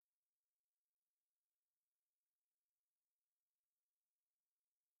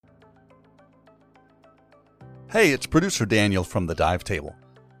Hey, it's producer Daniel from The Dive Table.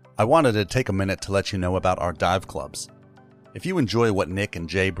 I wanted to take a minute to let you know about our dive clubs. If you enjoy what Nick and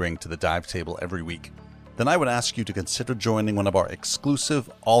Jay bring to The Dive Table every week, then I would ask you to consider joining one of our exclusive,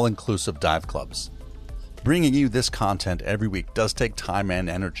 all-inclusive dive clubs. Bringing you this content every week does take time and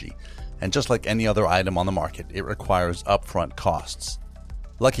energy, and just like any other item on the market, it requires upfront costs.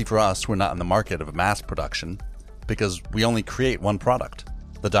 Lucky for us, we're not in the market of mass production, because we only create one product,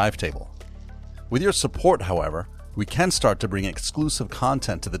 The Dive Table. With your support, however, we can start to bring exclusive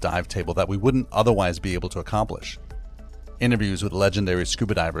content to The Dive Table that we wouldn't otherwise be able to accomplish. Interviews with legendary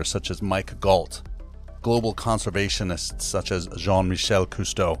scuba divers such as Mike Gault, global conservationists such as Jean-Michel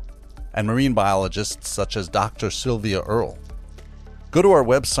Cousteau, and marine biologists such as Dr. Sylvia Earle. Go to our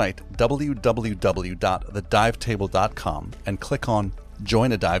website, www.thedivetable.com, and click on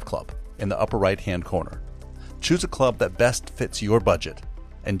Join a Dive Club in the upper right-hand corner. Choose a club that best fits your budget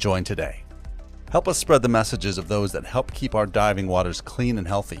and join today. Help us spread the messages of those that help keep our diving waters clean and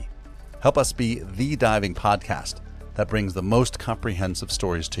healthy. Help us be the diving podcast that brings the most comprehensive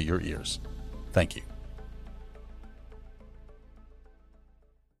stories to your ears. Thank you.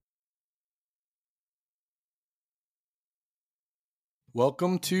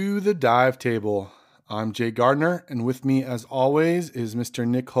 Welcome to The Dive Table. I'm Jay Gardner, and with me, as always, is Mr.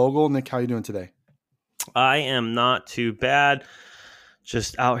 Nick Hogel. Nick, how you doing today? I am not too bad.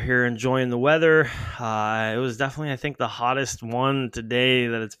 Just out here enjoying the weather. It was definitely, I think, the hottest one today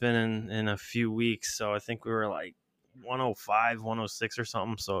that it's been in a few weeks. So I think we were like 105, 106 or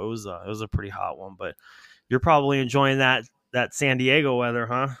something. So it was a pretty hot one. But you're probably enjoying that San Diego weather,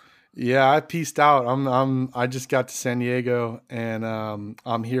 huh? Yeah, I peaced out. I just got to San Diego, and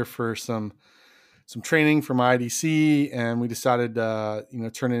I'm here for some training from IDC, and we decided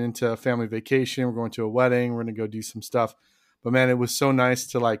turn it into a family vacation. We're going to a wedding. We're going to go do some stuff. But man, it was so nice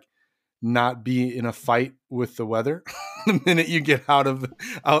to like not be in a fight with the weather. The minute you get out of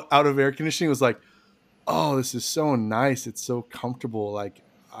air conditioning, it was like, oh, this is so nice. It's so comfortable. Like,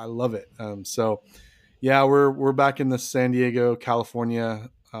 I love it. So yeah, we're back in the San Diego, California,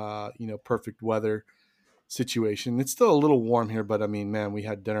 perfect weather situation. It's still a little warm here, but I mean, man, we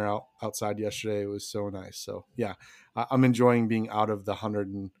had dinner outside yesterday. It was so nice. So yeah, I'm enjoying being out of the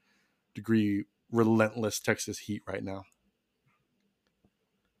 100-degree relentless Texas heat right now.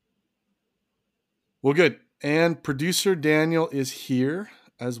 Well, good. And producer Daniel is here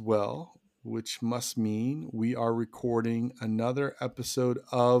as well, which must mean we are recording another episode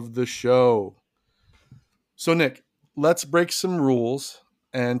of the show. So, Nick, let's break some rules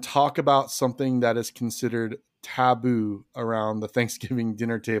and talk about something that is considered taboo around the Thanksgiving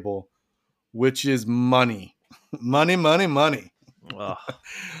dinner table, which is money. Money, money, money. Ugh.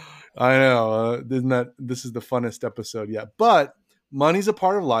 I know. This is the funnest episode yet. But money's a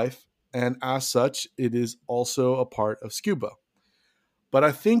part of life. And as such, it is also a part of scuba. But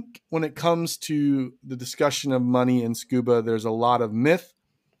I think when it comes to the discussion of money in scuba, there's a lot of myth,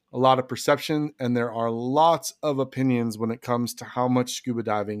 a lot of perception, and there are lots of opinions when it comes to how much scuba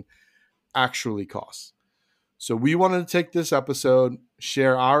diving actually costs. So we wanted to take this episode,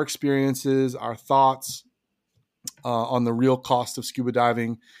 share our experiences, our thoughts on the real cost of scuba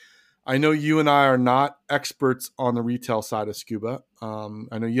diving. I know you and I are not experts on the retail side of scuba.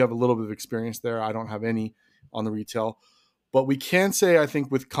 I know you have a little bit of experience there. I don't have any on the retail. But we can say, I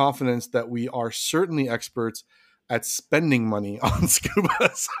think, with confidence that we are certainly experts at spending money on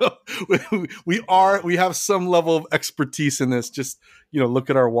scuba. So we have some level of expertise in this. Just, look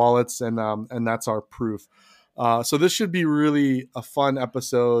at our wallets, and that's our proof. So this should be really a fun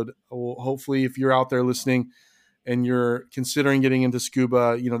episode. Hopefully, if you're out there listening and you're considering getting into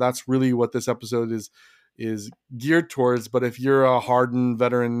scuba, that's really what this episode is geared towards. But if you're a hardened,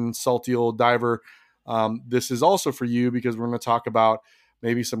 veteran, salty old diver, this is also for you, because we're going to talk about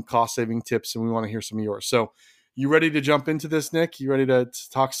maybe some cost-saving tips, and we want to hear some of yours. So you ready to jump into this, Nick? You ready to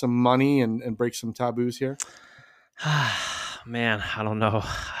talk some money and break some taboos here? Man, I don't know.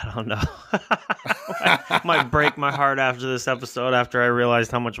 Might break my heart after this episode, after I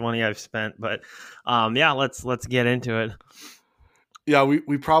realized how much money I've spent. But yeah, let's get into it. Yeah,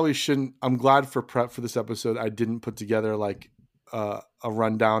 we probably shouldn't. I'm glad for prep for this episode, I didn't put together like a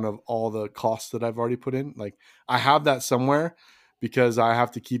rundown of all the costs that I've already put in. Like, I have that somewhere because I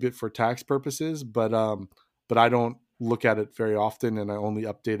have to keep it for tax purposes, but I don't look at it very often, and I only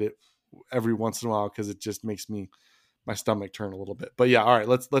update it every once in a while because it just makes my stomach turn a little bit. But yeah, all right,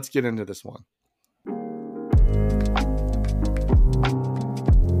 let's get into this one.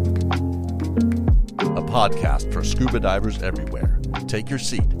 A podcast for scuba divers everywhere. Take your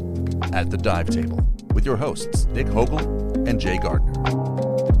seat at the Dive Table with your hosts, Nick Hogel and Jay Gardner.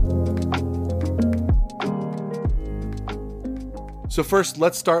 So first,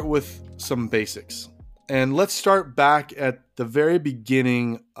 let's start with some basics. And let's start back at the very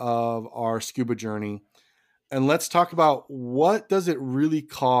beginning of our scuba journey. And let's talk about what does it really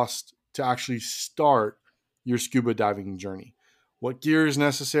cost to actually start your scuba diving journey? What gear is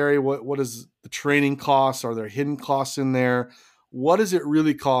necessary? What is the training costs? Are there hidden costs in there? What does it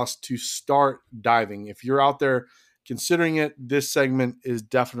really cost to start diving? If you're out there considering it, this segment is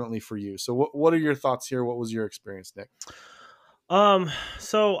definitely for you. So what are your thoughts here? What was your experience, Nick?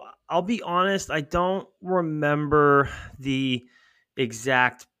 So I'll be honest, I don't remember the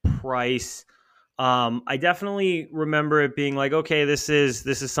exact price. I definitely remember it being like, okay, this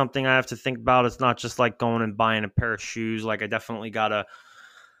is something I have to think about. It's not just like going and buying a pair of shoes. Like I definitely gotta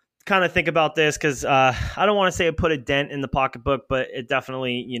kind of think about this because I don't want to say it put a dent in the pocketbook, but it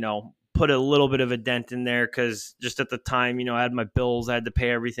definitely, put a little bit of a dent in there because just at the time, I had my bills, I had to pay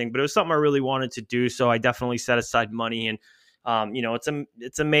everything, but it was something I really wanted to do. So I definitely set aside money and,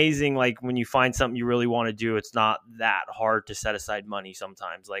 it's amazing. Like when you find something you really want to do, it's not that hard to set aside money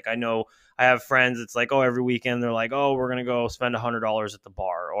sometimes. Like I know I have friends, it's like, oh, every weekend they're like, oh, we're going to go spend $100 at the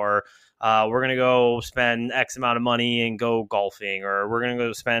bar, or we're going to go spend X amount of money and go golfing, or we're going to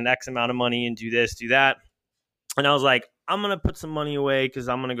go spend X amount of money and do this, do that. And I was like, I'm going to put some money away because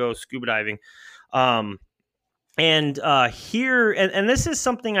I'm going to go scuba diving. And this is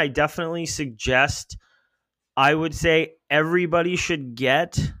something I definitely suggest. I would say everybody should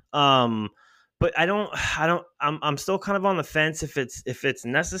get. But I'm still kind of on the fence if it's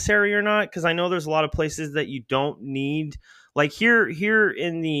necessary or not, because I know there's a lot of places that you don't need. Like here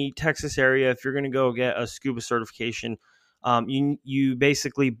in the Texas area, if you're going to go get a scuba certification, you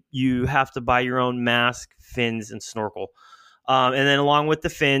basically you have to buy your own mask, fins, and snorkel. And then along with the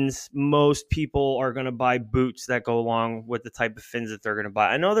fins, most people are going to buy boots that go along with the type of fins that they're going to buy.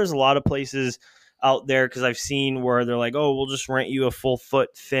 I know there's a lot of places out there because I've seen where they're like, oh, we'll just rent you a full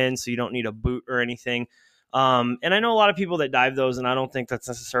foot fin so you don't need a boot or anything. And I know a lot of people that dive those, and I don't think that's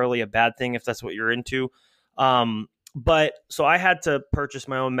necessarily a bad thing if that's what you're into. But so I had to purchase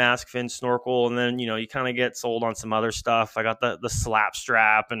my own mask, fin, snorkel, and then, you kind of get sold on some other stuff. I got the slap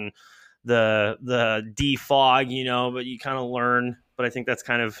strap and the defog, but you kind of learn. But I think that's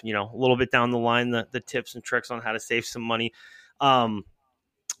kind of, a little bit down the line, the tips and tricks on how to save some money.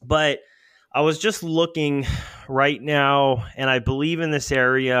 But I was just looking right now, and I believe in this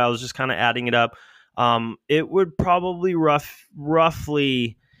area, I was just kind of adding it up. It would probably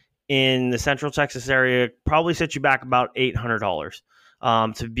roughly in the Central Texas area, probably set you back about $800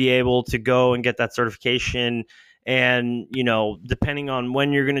 to be able to go and get that certification. And, depending on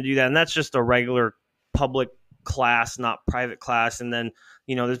when you're going to do that, and that's just a regular public class, not private class. And then,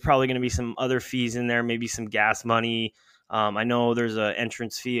 there's probably going to be some other fees in there, maybe some gas money. I know there's an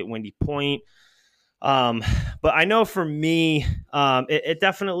entrance fee at Windy Point. But I know for me, it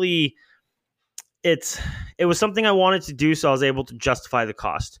definitely, it was something I wanted to do, so I was able to justify the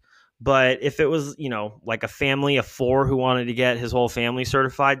cost. But if it was, like a family of 4 who wanted to get his whole family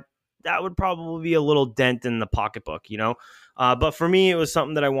certified, that would probably be a little dent in the pocketbook, But for me, it was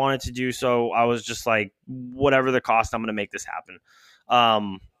something that I wanted to do. So I was just like, whatever the cost, I'm going to make this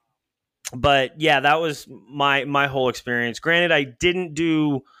happen. But yeah, that was my whole experience. Granted,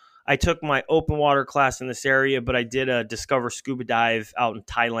 I took my open water class in this area, but I did a Discover Scuba Dive out in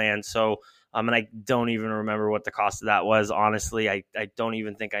Thailand. So, and I don't even remember what the cost of that was. Honestly, I don't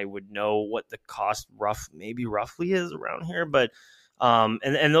even think I would know what the cost roughly is around here. But,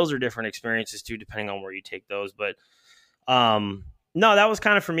 and those are different experiences too, depending on where you take those. But, no, that was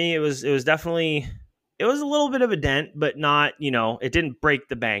kind of for me. It was definitely, it was a little bit of a dent, but not, it didn't break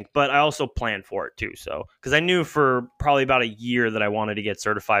the bank, but I also planned for it too. So, cause I knew for probably about a year that I wanted to get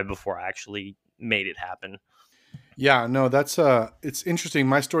certified before I actually made it happen. Yeah, no, that's it's interesting.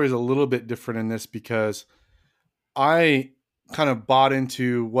 My story is a little bit different in this because I kind of bought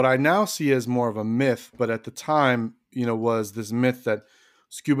into what I now see as more of a myth, but at the time, was this myth that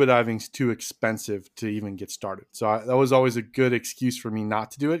scuba diving is too expensive to even get started. So that was always a good excuse for me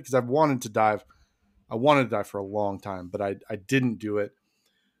not to do it because I wanted to dive for a long time, but I didn't do it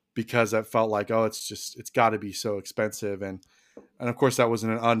because I felt like, oh, it's got to be so expensive. And of course that was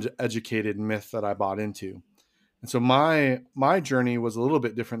an uneducated myth that I bought into. And so my journey was a little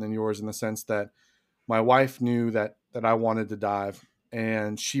bit different than yours in the sense that my wife knew that I wanted to dive,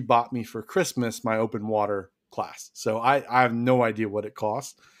 and she bought me for Christmas my open water class. So I have no idea what it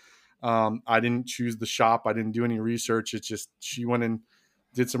cost. I didn't choose the shop. I didn't do any research. It's just she went and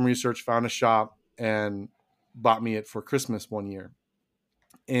did some research, found a shop, and bought me it for Christmas one year.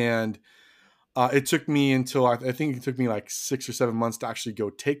 And it took me until I think it took me like 6 or 7 months to actually go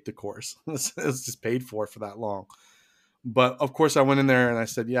take the course. It was just paid for that long. But of course I went in there and I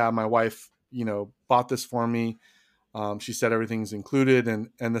said, yeah, my wife, bought this for me. She said everything's included,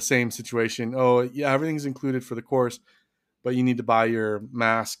 and the same situation. Oh yeah, everything's included for the course, but you need to buy your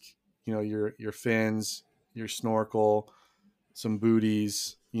mask, your fins, your snorkel, some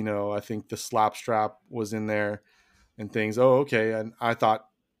booties. I think the slap strap was in there and things. Oh, okay. And I thought,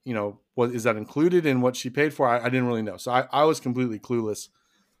 what is that included in what she paid for? I didn't really know. So I was completely clueless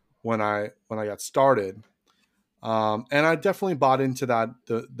when I got started. And I definitely bought into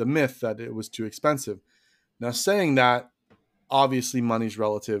the myth that it was too expensive. Now, saying that, obviously money's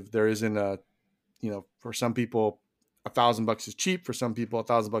relative. There isn't for some people, $1,000 is cheap. For some people,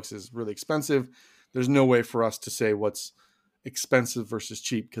 $1,000 is really expensive. There's no way for us to say what's expensive versus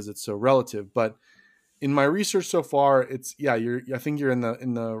cheap because it's so relative. But in my research so far, I think you're in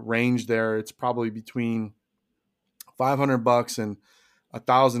the range there. It's probably between $500 and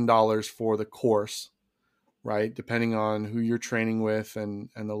 $1,000 for the course, right? Depending on who you're training with and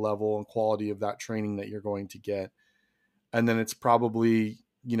the level and quality of that training that you're going to get. And then it's probably,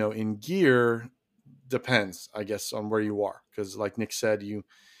 in gear, depends, I guess, on where you are. Because like Nick said,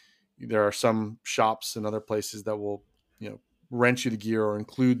 there are some shops and other places that will, rent you the gear or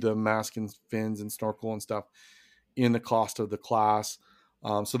include the mask and fins and snorkel and stuff in the cost of the class.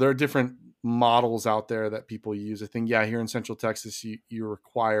 So there are different models out there that people use. I think, here in Central Texas, you're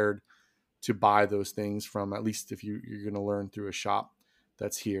required to buy those things from, at least if you're going to learn through a shop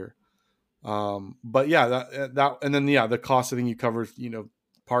that's here. But that and then the cost, I think you covered,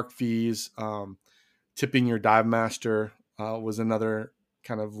 park fees, tipping your dive master was another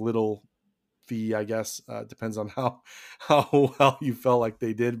kind of little fee, I guess. Depends on how well you felt like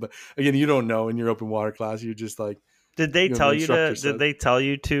they did. But again, you don't know in your open water class. You're just like, did they tell you to? Did they tell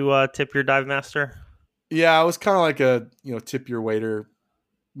you to tip your dive master? Yeah, it was kind of like a tip your waiter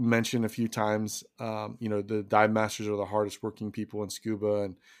mention a few times. The dive masters are the hardest working people in scuba,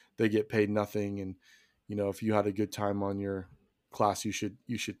 and they get paid nothing. And if you had a good time on your class, you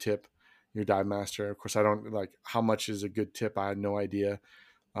should tip your dive master. Of course, I don't like how much is a good tip. I had no idea.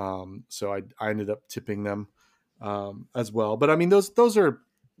 So I ended up tipping them as well. But I mean, those are,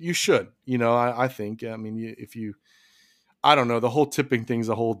 you should, I think, I mean, I don't know, the whole tipping thing is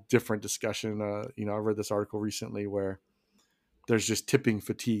a whole different discussion. I read this article recently where there's just tipping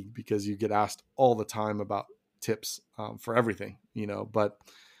fatigue because you get asked all the time about tips for everything, but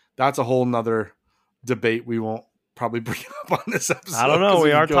that's a whole nother debate we won't probably bring up on this episode. I don't know.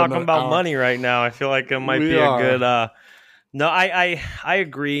 We are talking about money right now. I feel like it might be a good. No, I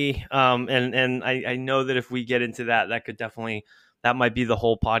agree. And I know that if we get into that could definitely, that might be the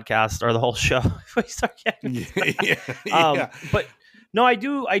whole podcast or the whole show if we start getting into that. But no, I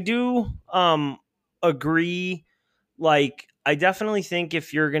do agree. Like, I definitely think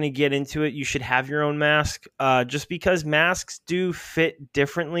if you're going to get into it, you should have your own mask, just because masks do fit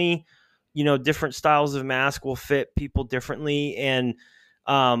differently. Different styles of mask will fit people differently. And,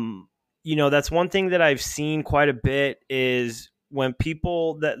 that's one thing that I've seen quite a bit is when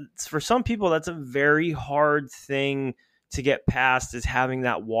for some people, that's a very hard thing to get past, is having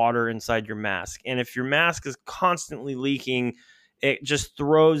that water inside your mask. And if your mask is constantly leaking, it just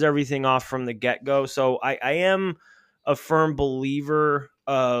throws everything off from the get-go. So I am a firm believer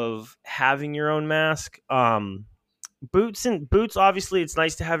of having your own mask. Boots, obviously it's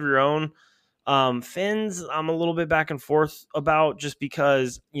nice to have your own. Fins, I'm a little bit back and forth about, just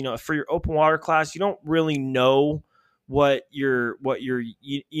because, for your open water class, you don't really know what you're,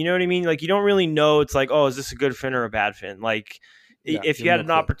 you know what I mean? Like, you don't really know. It's like, oh, is this a good fin or a bad fin? Like, if you had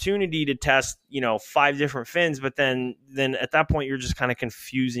an opportunity to test, 5 different fins, but then at that point, you're just kind of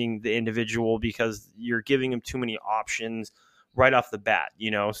confusing the individual because you're giving them too many options right off the bat,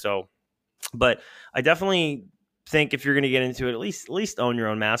 so, but I definitely think if you're going to get into it, at least own your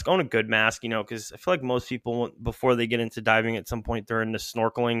own mask, own a good mask, because I feel like most people, before they get into diving, at some point they're into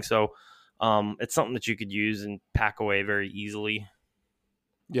snorkeling. So it's something that you could use and pack away very easily.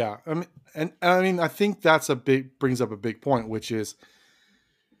 Yeah. I think that's brings up a big point, which is,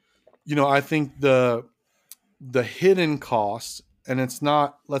 I think the hidden cost, and it's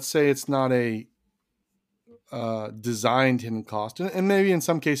not, let's say it's not a designed hidden cost, and maybe in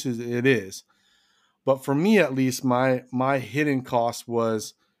some cases it is. But for me, at least, my hidden cost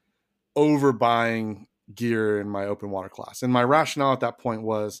was overbuying gear in my open water class. And my rationale at that point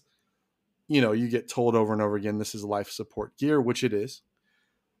was, you get told over and over again, this is life support gear, which it is.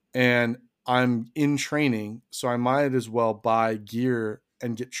 And I'm in training, so I might as well buy gear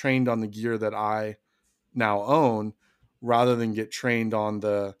and get trained on the gear that I now own, rather than get trained on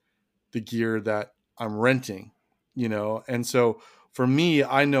the gear that I'm renting, And so for me,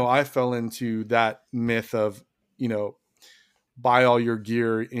 I know I fell into that myth of, buy all your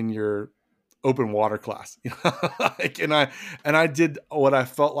gear in your open water class. and I did what I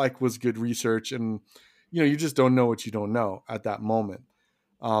felt like was good research, and you just don't know what you don't know at that moment.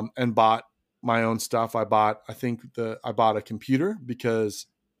 And bought my own stuff. I bought a computer because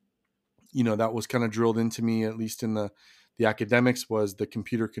that was kind of drilled into me, at least in the academics, was the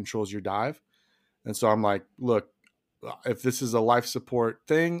computer controls your dive. And so I'm like, look, if this is a life support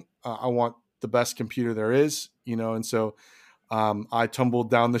thing, I want the best computer there is, and so I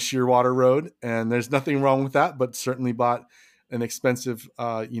tumbled down the Shearwater Road, and there's nothing wrong with that, but certainly bought an expensive,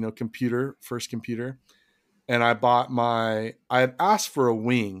 first computer. And I had asked for a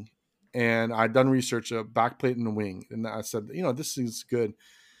wing, and I'd done research, a backplate and a wing. And I said, this is good.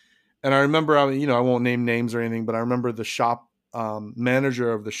 And I remember, I won't name names or anything, but I remember the shop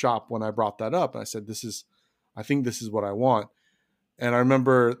manager of the shop when I brought that up. And I said, I think this is what I want. And I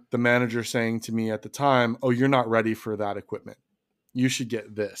remember the manager saying to me at the time, "Oh, you're not ready for that equipment. You should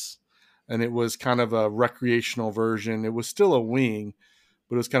get this." And it was kind of a recreational version. It was still a wing,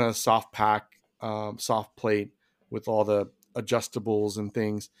 but it was kind of a soft pack, soft plate with all the adjustables and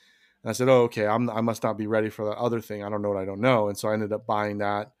things. And I said, "Oh, okay, I must not be ready for that other thing. I don't know what I don't know." And so I ended up buying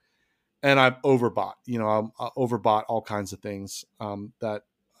that. And I overbought, I overbought all kinds of things that,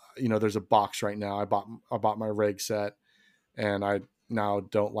 there's a box right now. I bought my rig set, and I now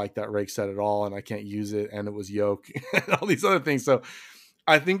don't like that rig set at all, and I can't use it. And it was yoke and all these other things. So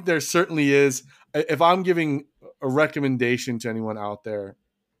I think there certainly is, if I'm giving a recommendation to anyone out there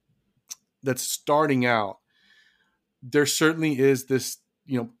that's starting out, there certainly is this,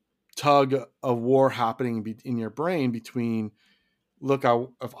 tug of war happening in your brain between, look,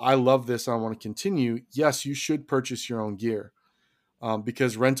 if I love this, I want to continue. Yes, you should purchase your own gear,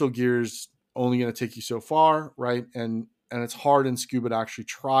 because rental gear is only going to take you so far, right? And it's hard in scuba to actually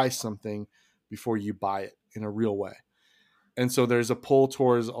try something before you buy it in a real way. And so there's a pull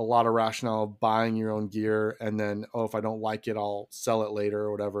towards a lot of rationale of buying your own gear, and then, if I don't like it, I'll sell it later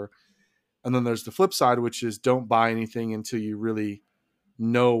or whatever. And then there's the flip side, which is don't buy anything until you really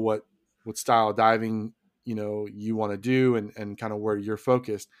know what style of diving you want to do, and kind of where you're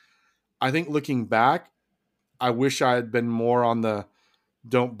focused. I think looking back, I wish I had been more on the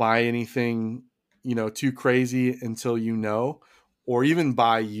don't buy anything too crazy until or even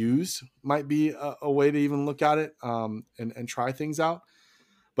buy use might be a way to even look at it, and try things out.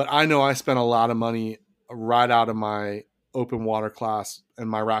 But I know I spent a lot of money right out of my open water class, and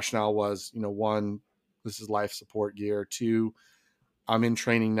my rationale was, one, this is life support gear. Two, I'm in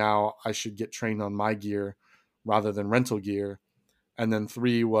training now, I should get trained on my gear rather than rental gear. And then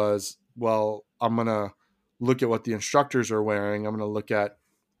three was, well, I'm going to look at what the instructors are wearing. I'm going to look at,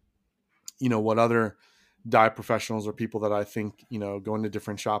 what other dive professionals or people that I think, go into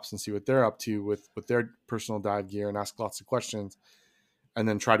different shops and see what they're up to with their personal dive gear, and ask lots of questions, and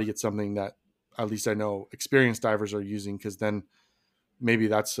then try to get something that at least I know experienced divers are using, because then maybe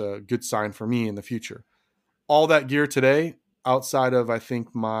that's a good sign for me in the future. All that gear today, outside of, I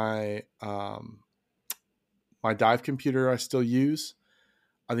think, my my dive computer I still use,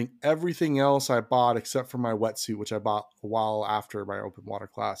 I think everything else I bought except for my wetsuit, which I bought a while after my open water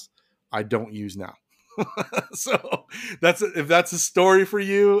class, I don't use now. So if that's a story for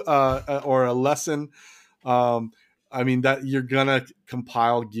you, or a lesson, I mean, that you're gonna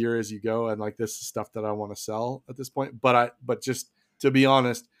compile gear as you go, and like, this is stuff that I want to sell at this point. But just to be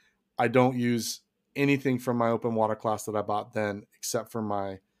honest, I don't use anything from my open water class that I bought then, except for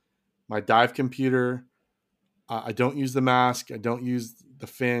my dive computer. I don't use the mask. I don't use the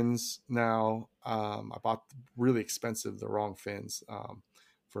fins now. I bought really expensive, the wrong fins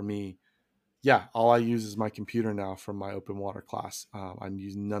for me. Yeah, all I use is my computer now from my open water class. I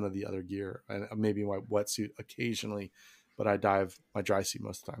use none of the other gear, and maybe my wetsuit occasionally, but I dive my dry suit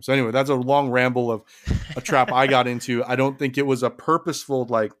most of the time. So anyway, that's a long ramble of a trap I got into. I don't think it was a purposeful,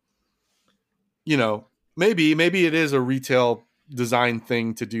 like, maybe it is a retail design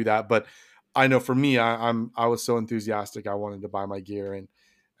thing to do that, but I know for me, I was so enthusiastic. I wanted to buy my gear,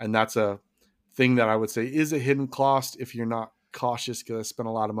 and that's a thing that I would say is a hidden cost if you're not cautious, because I spent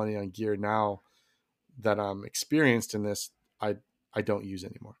a lot of money on gear now that I'm experienced in this. I don't use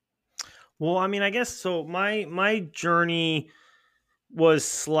anymore. Well, I mean, I guess so. My journey was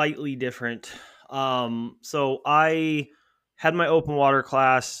slightly different. So I had my open water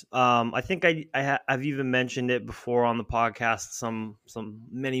class. I think I've even mentioned it before on the podcast some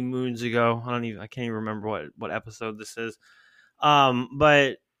many moons ago. I can't even remember what episode this is.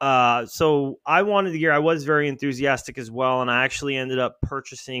 But so I wanted the gear. I was very enthusiastic as well, and I actually ended up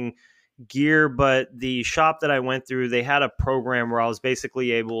purchasing gear. But the shop that I went through, they had a program where I was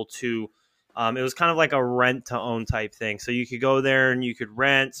basically able to It was kind of like a rent to own type thing. So you could go there and you could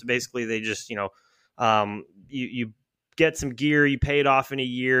rent. So basically they just, you get some gear, you pay it off in a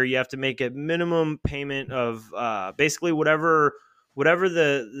year. You have to make a minimum payment of basically whatever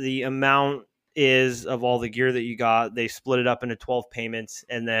the amount is of all the gear that you got. They split it up into 12 payments,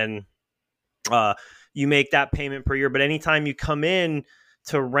 and then you make that payment per year. But anytime you come in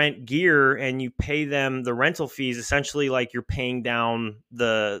to rent gear and you pay them the rental fees, essentially like you're paying down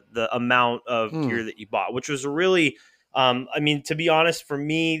the amount of gear that you bought, which was really, to be honest, for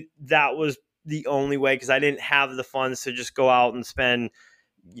me, that was the only way, because I didn't have the funds to just go out and spend,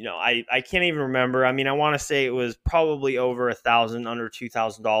 I can't even remember. I want to say it was probably over $1,000, under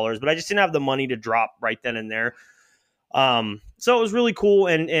 $2,000, but I just didn't have the money to drop right then and there. So it was really cool.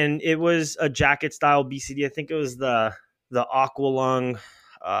 And it was a jacket style BCD. I think it was the Aqualung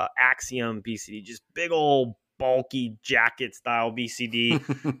Axiom BCD, just big old bulky jacket style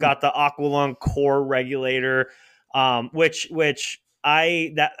BCD. Got the Aqualung core regulator, which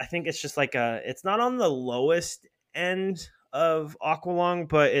I think it's just like it's not on the lowest end of Aqualung,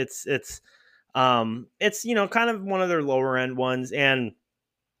 but it's kind of one of their lower end ones. And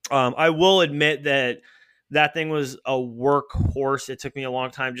I will admit that thing was a workhorse. It took me a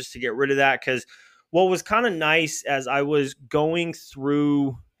long time just to get rid of that, because what was kind of nice as I was going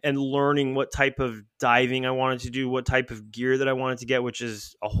through and learning what type of diving I wanted to do, what type of gear that I wanted to get, which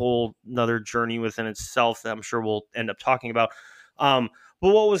is a whole another journey within itself that I'm sure we'll end up talking about. But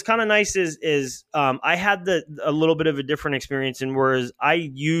what was kind of nice is I had a little bit of a different experience, and whereas I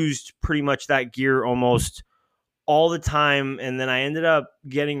used pretty much that gear almost all the time, and then I ended up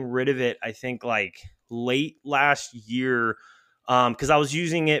getting rid of it, I think like late last year, because I was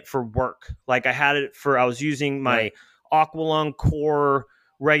using it for work. Like I was using my Aqualung core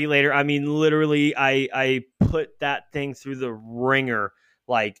regulator. Literally I put that thing through the ringer.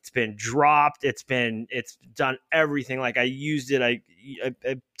 Like it's been dropped. It's done everything. Like I used it. I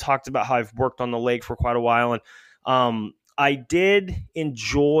talked about how I've worked on the lake for quite a while. And I did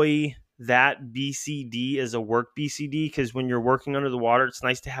enjoy that BCD as a work BCD, because when you're working under the water, it's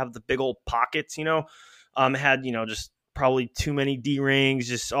nice to have the big old pockets, it had, just probably too many D-rings,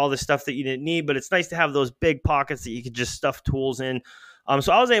 just all the stuff that you didn't need, but it's nice to have those big pockets that you could just stuff tools in.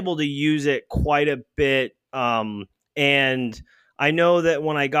 So I was able to use it quite a bit. And I know that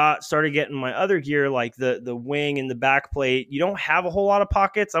when I started getting my other gear, like the wing and the back plate, you don't have a whole lot of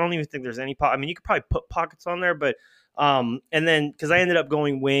pockets. I don't even think there's any you could probably put pockets on there, but and then because I ended up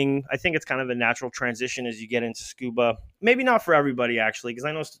going wing, I think it's kind of a natural transition as you get into scuba. Maybe not for everybody, actually, because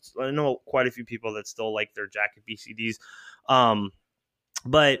I know quite a few people that still like their jacket BCDs.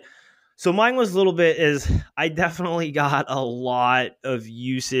 But so mine was a little bit I definitely got a lot of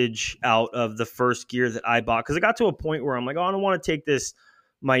usage out of the first gear that I bought, because I got to a point where I'm like, oh, I don't want to take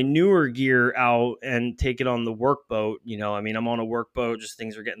my newer gear out and take it on the work boat. I'm on a work boat, just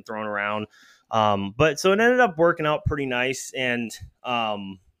things are getting thrown around. But so it ended up working out pretty nice. And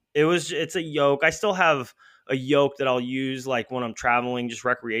it's a yoke. I still have a yoke that I'll use like when I'm traveling, just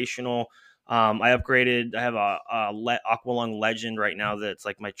recreational. I upgraded. I have a Aqualung Legend right now that's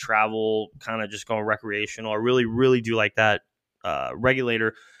like my travel kind of just going recreational. I really, really do like that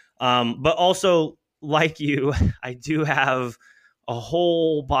regulator. But also, like you, I do have a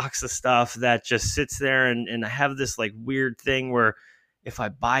whole box of stuff that just sits there, and I have this like weird thing where if I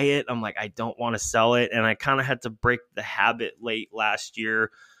buy it, I'm like, I don't want to sell it. And I kind of had to break the habit late last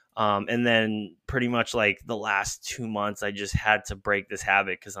year. And then pretty much like the last 2 months, I just had to break this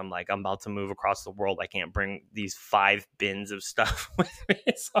habit, because I'm like, I'm about to move across the world. I can't bring these 5 bins of stuff with me.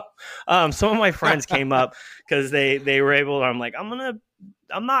 So some of my friends came up because they were able to, I'm like,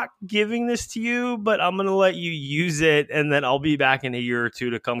 I'm not giving this to you, but I'm going to let you use it. And then I'll be back in a year or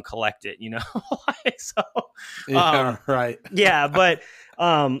two to come collect it, So, yeah, right. Yeah. But,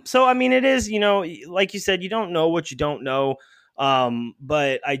 so, it is, like you said, you don't know what you don't know.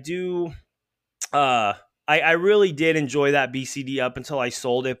 But I do, I really did enjoy that BCD up until I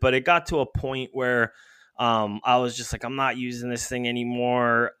sold it, but it got to a point where, I was just like, I'm not using this thing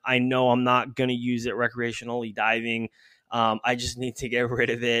anymore. I know I'm not going to use it recreationally diving. I just need to get rid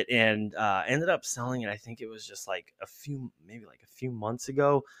of it, and ended up selling it. I think it was just like a few months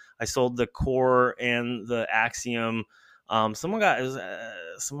ago. I sold the core and the Axiom. Someone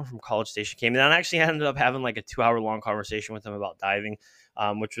from College Station came in, and I actually ended up having like a 2-hour long conversation with them about diving,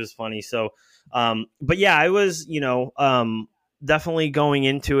 which was funny. So, but yeah, I was, definitely going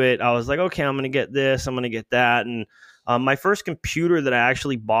into it. I was like, okay, I'm going to get this, I'm going to get that. And my first computer that I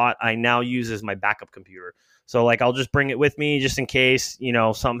actually bought, I now use as my backup computer. So like, I'll just bring it with me just in case,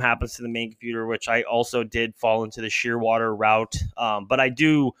 something happens to the main computer, which I also did fall into the Shearwater route. But I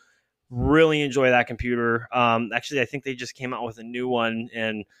do Really enjoy that computer. Actually, I think they just came out with a new one,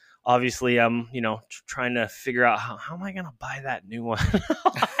 and obviously I'm, trying to figure out how am I going to buy that new one.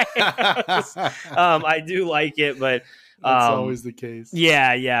 I do like it, but that's always the case.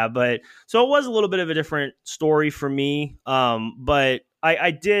 Yeah. But so it was a little bit of a different story for me. But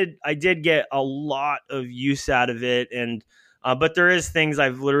I did get a lot of use out of it. And, but there is things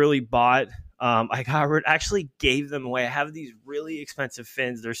I've literally bought. Actually gave them away. I have these really expensive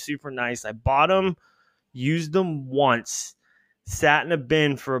fins. They're super nice. I bought them, used them once, sat in a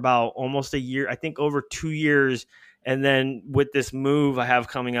bin for about almost a year, I think over 2 years. And then with this move I have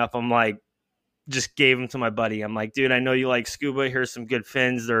coming up, I'm like, just gave them to my buddy. I'm like, dude, I know you like scuba. Here's some good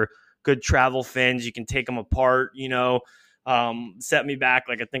fins. They're good travel fins. You can take them apart, set me back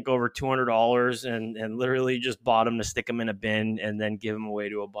like I think over $200 and literally just bought them to stick them in a bin and then give them away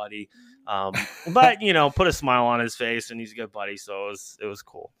to a buddy. But put a smile on his face, and he's a good buddy. So it was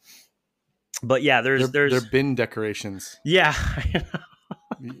cool. But yeah, there's bin decorations. Yeah.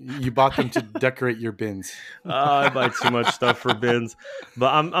 You bought them to decorate your bins. I buy too much stuff for bins,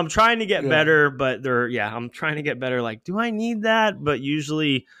 but I'm trying to get better. But I'm trying to get better. Like, do I need that? But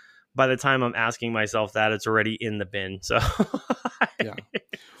usually, by the time I'm asking myself that, it's already in the bin. So, yeah.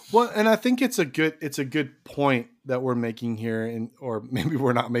 Well, and I think it's a good point that we're making here, or maybe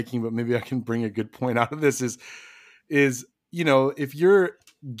we're not making, but maybe I can bring a good point out of this. Is if you're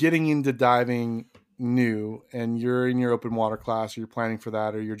getting into diving new and you're in your open water class, or you're planning for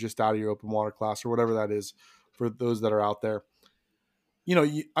that, or you're just out of your open water class, or whatever that is for those that are out there,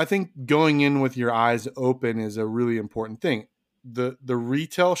 I think going in with your eyes open is a really important thing. The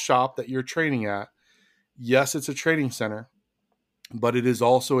retail shop that you're training at, yes, it's a training center, but it is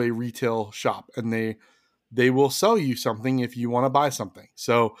also a retail shop, and they will sell you something if you want to buy something.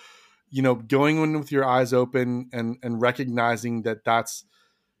 So, going in with your eyes open and recognizing that that's,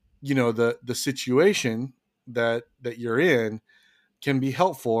 the situation that you're in can be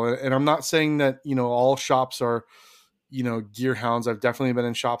helpful. And I'm not saying that, all shops are, gear hounds. I've definitely been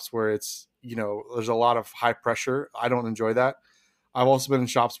in shops where it's, there's a lot of high pressure. I don't enjoy that. I've also been in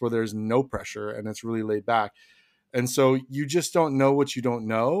shops where there's no pressure and it's really laid back. And so you just don't know what you don't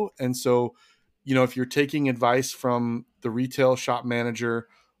know. And so, if you're taking advice from the retail shop manager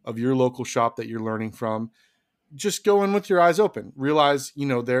of your local shop that you're learning from, just go in with your eyes open. Realize,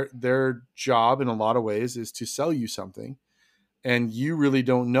 their job in a lot of ways is to sell you something, and you really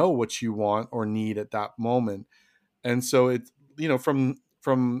don't know what you want or need at that moment. And so it's,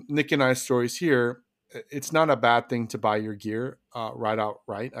 from Nick and I's stories here, it's not a bad thing to buy your gear right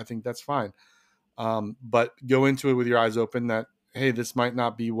outright. I think that's fine. But go into it with your eyes open that, hey, this might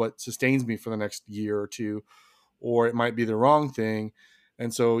not be what sustains me for the next year or two, or it might be the wrong thing.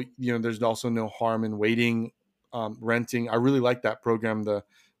 And so, there's also no harm in waiting, renting. I really like that program, the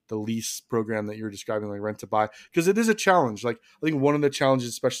lease program that you're describing, like rent to buy, because it is a challenge. Like, I think one of the challenges,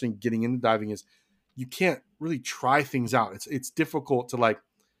 especially in getting into diving, is you can't really try things out. It's difficult to,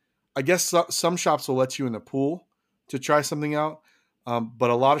 I guess some shops will let you in the pool to try something out. But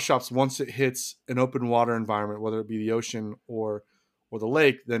a lot of shops, once it hits an open water environment, whether it be the ocean or the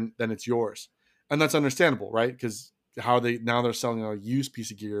lake, then it's yours. And that's understandable, right? Because they're selling a used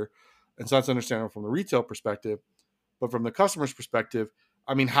piece of gear. And so that's understandable from the retail perspective. But from the customer's perspective,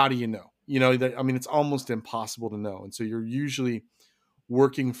 I mean, how do you know? It's almost impossible to know. And so you're usually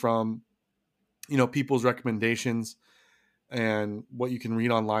working from, people's recommendations and what you can read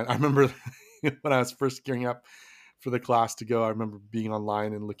online. I remember when I was first gearing up for the class to go, I remember being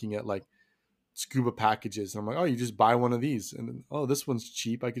online and looking at scuba packages. And I'm like, oh, you just buy one of these. And then, oh, this one's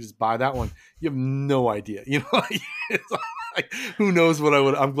cheap. I could just buy that one. You have no idea. It's who knows what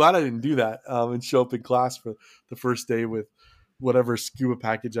I'm glad I didn't do that and show up in class for the first day with whatever scuba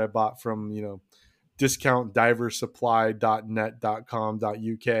package I bought from,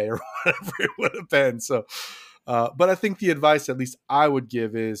 discountdiversupply.net.com.uk or whatever it would have been. So, but I think the advice, at least I would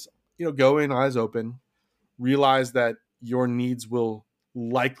give, is, go in eyes open, realize that your needs will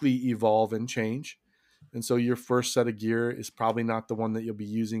likely evolve and change. And so your first set of gear is probably not the one that you'll be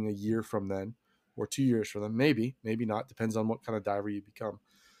using a year from then or 2 years from then. Maybe not. Depends on what kind of diver you become.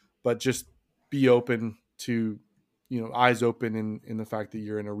 But just be open to, eyes open in the fact that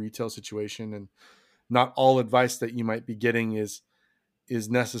you're in a retail situation, and not all advice that you might be getting is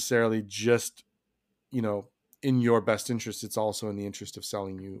necessarily just, in your best interest. It's also in the interest of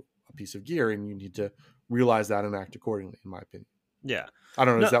selling you a piece of gear, and you need to realize that and act accordingly, in my opinion. Yeah. I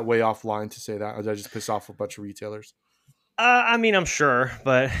don't know. Is that way offline to say that? Or did I just piss off a bunch of retailers? I'm sure,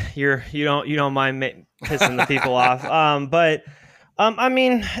 but you don't mind pissing the people off. But I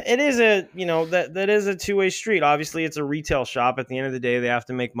mean, it is that is a two-way street. Obviously, it's a retail shop. At the end of the day, they have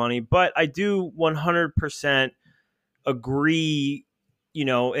to make money. But I do 100% agree. You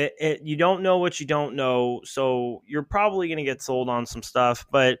don't know what you don't know, so you're probably going to get sold on some stuff.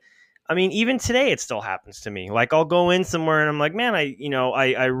 But I mean, even today, it still happens to me. Like, I'll go in somewhere and I'm like, man,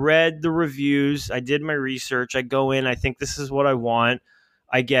 I read the reviews, I did my research, I go in, I think this is what I want,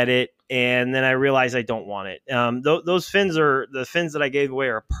 I get it, and then I realize I don't want it. Those fins are the fins that I gave away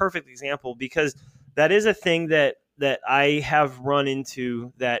are a perfect example, because that is a thing that I have run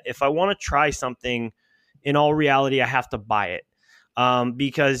into, that if I want to try something, in all reality, I have to buy it.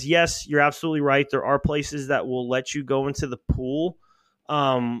 Because yes, you're absolutely right. There are places that will let you go into the pool.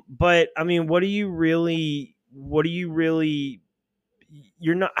 But I mean,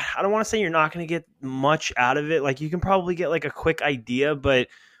 you're not, I don't want to say you're not going to get much out of it. Like, you can probably get like a quick idea, but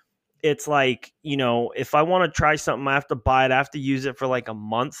it's like, if I want to try something, I have to buy it. I have to use it for like a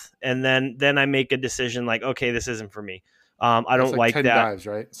month. And then I make a decision like, okay, this isn't for me. I don't like 10 that. dives,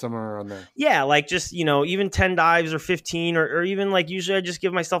 right? Somewhere around there. Yeah, like just, even 10 dives or 15 or even like usually I just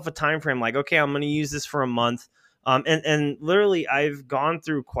give myself a time frame like, okay, I'm going to use this for a month. And literally I've gone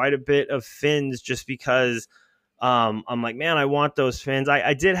through quite a bit of fins just because I'm like, man, I want those fins.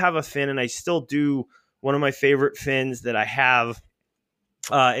 I did have a fin and I still do. One of my favorite fins that I have,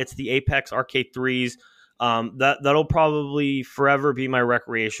 it's the Apex RK3s. That'll probably forever be my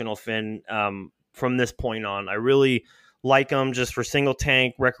recreational fin from this point on. I really like them just for single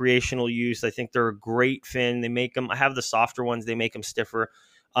tank recreational use. I think they're a great fin. They make them. I have the softer ones. They make them stiffer.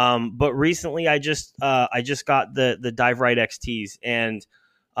 But recently, I just got the Dive Right XTs and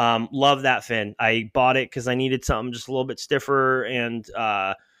love that fin. I bought it because I needed something just a little bit stiffer, and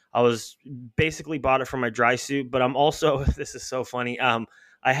I was basically bought it for my dry suit. But I'm also this is so funny. I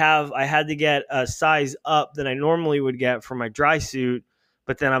had to get a size up than I normally would get for my dry suit.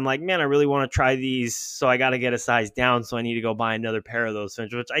 But then I'm like, man, I really want to try these, so I got to get a size down. So I need to go buy another pair of those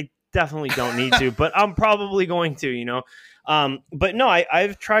fins, which I definitely don't need to, but I'm probably going to, But no,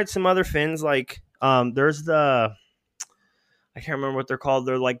 I've tried some other fins. Like there's I can't remember what they're called.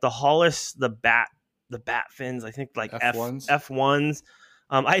 They're like the Hollis, the bat fins. I think like F1s. F1s.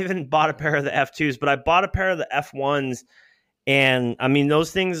 I even bought a pair of the F2s, but I bought a pair of the F1s. And I mean,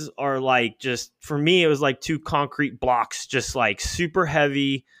 those things are like, just for me, it was like two concrete blocks, just like super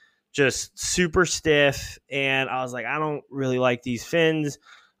heavy, just super stiff. And I was like, I don't really like these fins.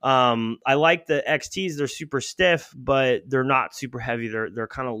 I like the XTs. They're super stiff, but they're not super heavy. They're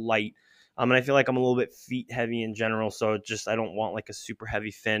kind of light. And I feel like I'm a little bit feet heavy in general. So I don't want like a super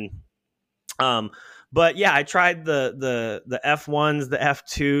heavy fin. But yeah, I tried the F1s, the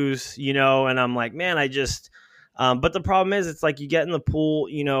F2s, and I'm like, man, but the problem is, it's like you get in the pool,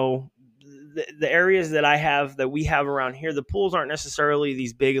 the areas that we have around here, the pools aren't necessarily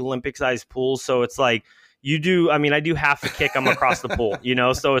these big Olympic sized pools. So it's like I do have to kick them across the pool,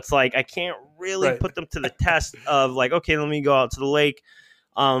 so it's like, I can't really put them to the test of like, okay, let me go out to the lake.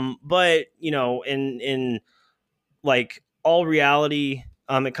 But in like all reality,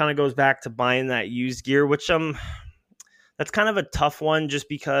 it kind of goes back to buying that used gear, which, that's kind of a tough one just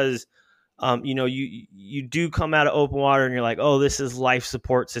because, you do come out of open water and you're like, oh, this is life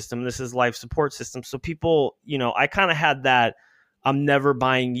support system. This is life support system. So people, I kind of had that. I'm never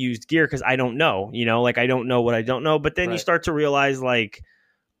buying used gear because I don't know, like I don't know what I don't know. But then you start to realize like,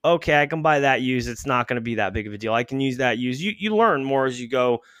 okay, I can buy that used. It's not going to be that big of a deal. I can use that used. You learn more as you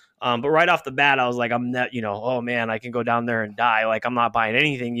go. But right off the bat, I was like, I'm not, oh man, I can go down there and die. Like, I'm not buying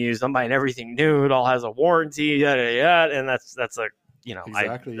anything used. I'm buying everything new. It all has a warranty, yada, yada. And that's a,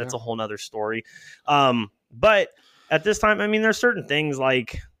 exactly, that's a whole nother story. But at this time, I mean, there's certain things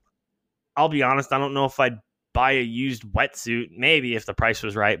like, I'll be honest, I don't know if I'd buy a used wetsuit, maybe if the price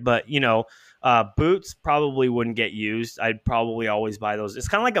was right, but boots probably wouldn't get used. I'd probably always buy those. It's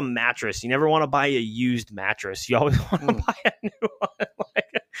kind of like a mattress. You never want to buy a used mattress. You always want to buy a new one. Like,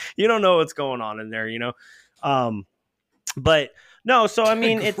 you don't know what's going on in there, but no, so I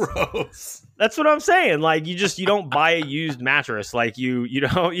mean, that's what I'm saying. Like, you don't buy a used mattress. Like you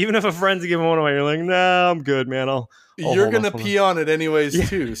don't, even if a friend's giving one away, you're like, nah, I'm good, man. You're gonna pee on it anyways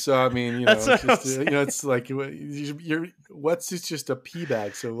too. So I mean, it's like your wetsuit's just a pee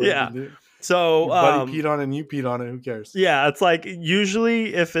bag. So what yeah. You do? So your buddy peed on it and you peed on it. Who cares? Yeah, it's like,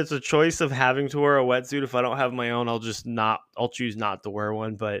 usually if it's a choice of having to wear a wetsuit, if I don't have my own, I'll choose not to wear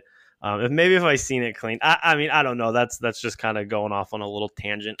one. But if I seen it clean, I mean, I don't know. That's just kind of going off on a little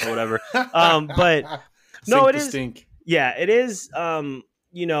tangent or whatever. But no, it is. Stink. Yeah, it is.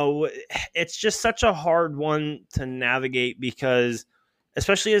 It's just such a hard one to navigate because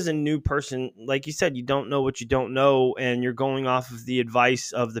especially as a new person, like you said, you don't know what you don't know, and you're going off of the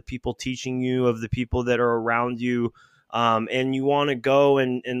advice of the people teaching you, of the people that are around you. And you want to go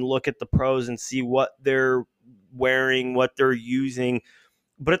and look at the pros and see what they're wearing, what they're using.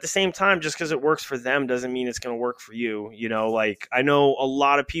 But at the same time, just because it works for them doesn't mean it's going to work for you. You know, like I know a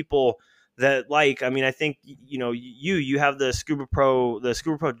lot of people that I mean, I think, you have the Scuba Pro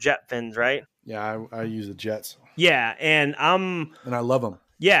jet fins, right? Yeah, I use the jets. Yeah. And I love them.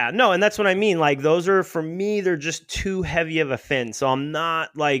 Yeah, no, and that's what I mean. Like those are, for me, they're just too heavy of a fin. So I'm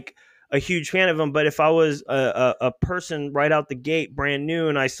not like a huge fan of them. But if I was a person right out the gate, brand new,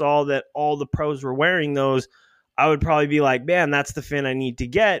 and I saw that all the pros were wearing those, I would probably be like, man, that's the fin I need to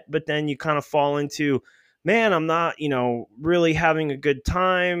get. But then you kind of fall into, man, I'm not, really having a good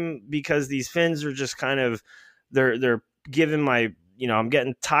time because these fins are just kind of, they're giving my, I'm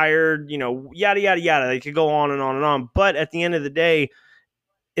getting tired, yada, yada, yada. They could go on and on and on. But at the end of the day,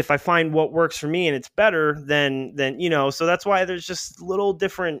 if I find what works for me and it's better, then so that's why there's just little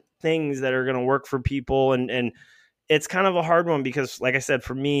different things that are going to work for people. And it's kind of a hard one because, like I said,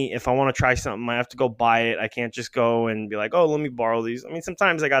 for me, if I want to try something, I have to go buy it. I can't just go and be like, oh, let me borrow these. I mean,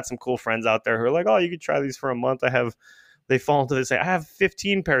 sometimes I got some cool friends out there who are like, oh, you could try these for a month. They fall into this, say, I have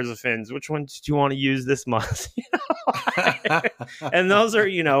 15 pairs of fins. Which ones do you want to use this month? And those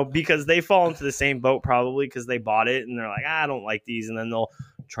are, because they fall into the same boat probably because they bought it and they're like, I don't like these. And then they'll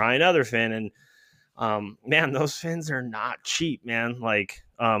try another fin. And man, those fins are not cheap, man. Like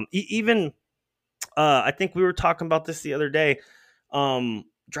even I think we were talking about this the other day.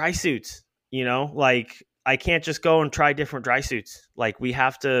 Dry suits, like I can't just go and try different dry suits. Like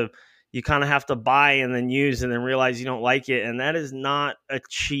you kind of have to buy and then use and then realize you don't like it. And that is not a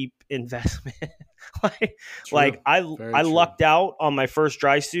cheap investment. I lucked out on my first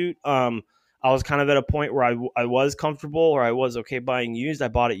dry suit. I was kind of at a point where I was comfortable, or I was okay buying used. I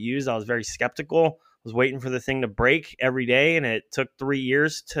bought it used. I was very skeptical. I was waiting for the thing to break every day, and it took 3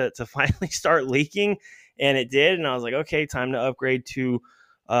 years to finally start leaking, and it did. And I was like, okay, time to upgrade to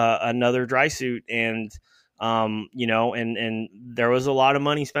another dry suit. And and there was a lot of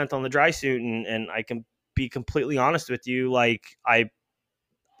money spent on the dry suit, and I can be completely honest with you, like I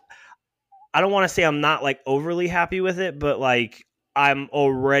don't want to say I'm not like overly happy with it, but like I'm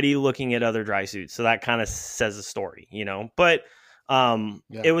already looking at other dry suits. So that kind of says a story, But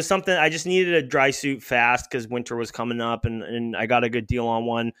It was something I just needed a dry suit fast because winter was coming up, and I got a good deal on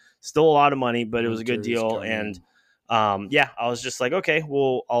one. Still a lot of money, but it was a good deal. And I was just like, okay,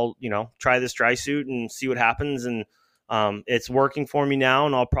 well, I'll try this dry suit and see what happens. And it's working for me now,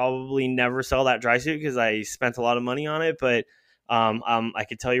 and I'll probably never sell that dry suit because I spent a lot of money on it. But I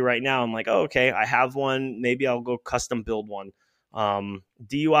could tell you right now, I'm like, oh, okay, I have one. Maybe I'll go custom build one.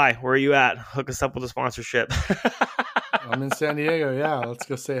 DUI, where are you at? Hook us up with a sponsorship. I'm in San Diego. Yeah, let's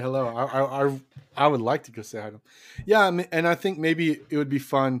go say hello. I would like to go say hi to him. Yeah, and I think maybe it would be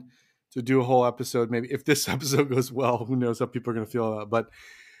fun to do a whole episode. Maybe if this episode goes well, who knows how people are going to feel about it.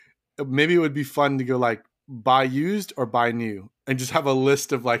 But maybe it would be fun to go like buy used or buy new, and just have a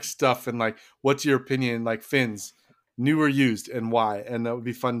list of like stuff and like what's your opinion, like fins, new or used, and why. And that would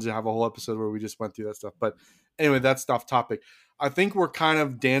be fun to have a whole episode where we just went through that stuff. But anyway, that's off topic. I think we're kind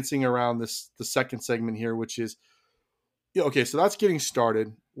of dancing around the second segment here, which is, okay, so that's getting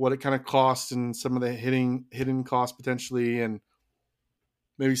started, what it kind of costs and some of the hidden costs potentially, and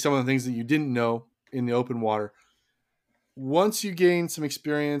maybe some of the things that you didn't know in the open water. Once you gain some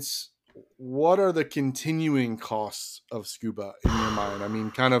experience, what are the continuing costs of scuba in your mind? I mean,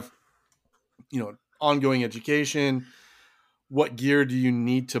 kind of, ongoing education. What gear do you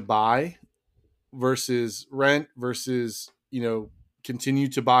need to buy versus rent versus, continue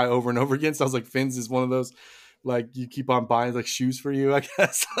to buy over and over again? Sounds like fins is one of those, like you keep on buying like shoes for you, I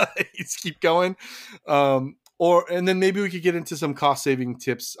guess. You just keep going. And then maybe we could get into some cost saving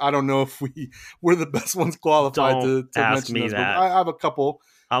tips. I don't know if we're the best ones qualified to mention me those, that. but I have a couple.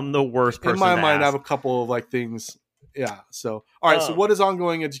 I'm the worst person in my to mind. ask. I have a couple of like things. Yeah. So, all right. So what does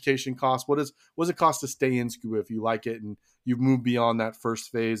ongoing education cost? What does it cost to stay in scuba if you like it and you've moved beyond that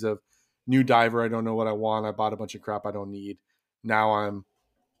first phase of new diver? I don't know what I want. I bought a bunch of crap I don't need. Now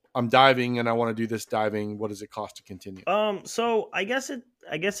I'm diving and I want to do this diving. What does it cost to continue? So I guess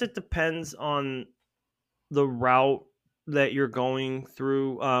it depends on the route that you're going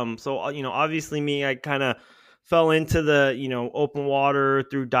through. So obviously me, I kind of fell into the, open water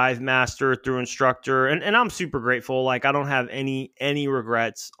through dive master, through instructor, and I'm super grateful. Like I don't have any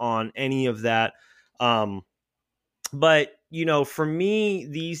regrets on any of that. But for me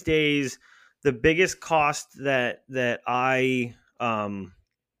these days, the biggest cost that I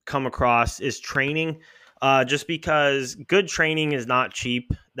come across is training. just because good training is not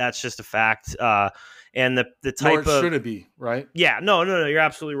cheap. That's just a fact. And the Nor type of should it be, right? yeah, no, you're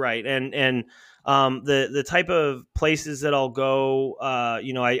absolutely right. And the type of places that I'll go,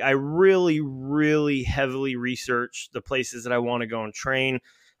 I really, really heavily research the places that I want to go and train.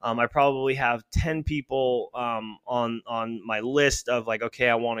 I probably have 10 people on my list of like, okay,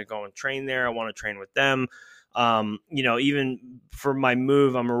 I want to go and train there. I want to train with them. Even for my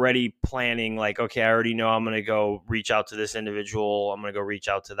move, I'm already planning like, okay, I already know I'm going to go reach out to this individual. I'm going to go reach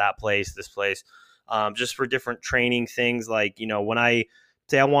out to that place, this place, just for different training things. Like, when I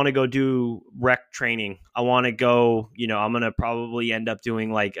say I want to go do rec training, I want to go, I'm going to probably end up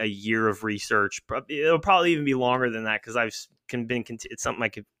doing like a year of research. It'll probably even be longer than that because it's something I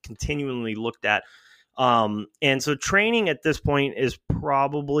could continually looked at. And so training at this point is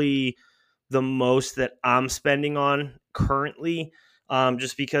probably the most that I'm spending on currently,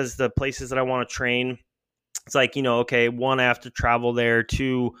 just because the places that I want to train, it's like, okay, one, I have to travel there.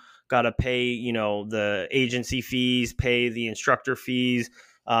 Two, got to pay, the agency fees, pay the instructor fees,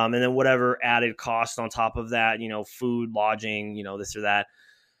 and then whatever added cost on top of that, food, lodging, this or that.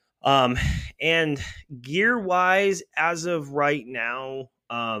 Um, and gear wise, as of right now,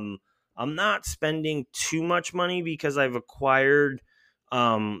 I'm not spending too much money because I've acquired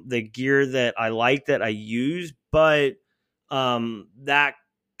the gear that I like, that I use, but that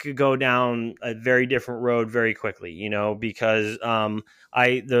could go down a very different road very quickly, because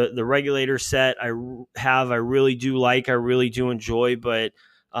the regulator set I really do like, I really do enjoy, but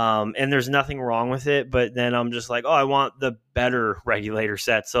and there's nothing wrong with it, but then I'm just like, oh, I want the better regulator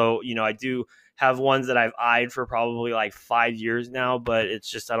set. So, I do have ones that I've eyed for probably like 5 years now, but it's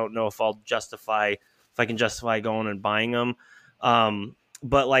just, I don't know if I can justify going and buying them.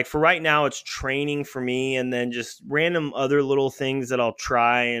 But like for right now, it's training for me, and then just random other little things that I'll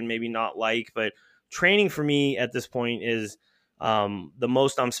try and maybe not like. But training for me at this point is the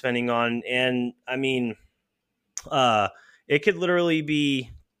most I'm spending on. And I mean, it could literally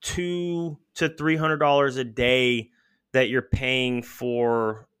be $200 to $300 a day that you're paying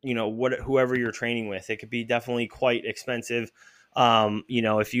for, whoever you're training with. It could be definitely quite expensive.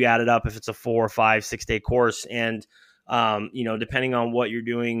 If you add it up, if it's a 4 or 5, 6 day course, and depending on what you're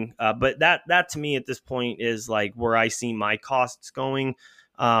doing. But that to me at this point is like where I see my costs going.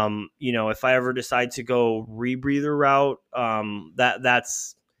 If I ever decide to go rebreather route,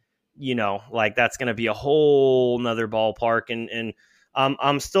 that's like that's going to be a whole nother ballpark. And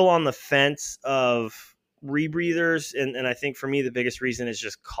I'm still on the fence of rebreathers. And I think for me, the biggest reason is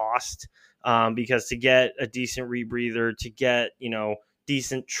just cost, because to get a decent rebreather, to get,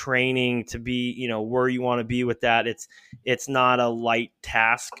 decent training, to be, where you want to be with that, it's not a light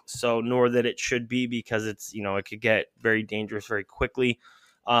task. So nor that it should be, because it's, it could get very dangerous very quickly.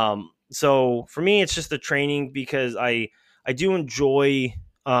 So for me, it's just the training, because I do enjoy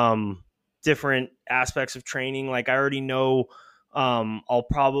different aspects of training. Like I already know I'll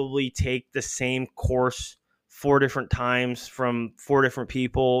probably take the same course 4 different times from 4 different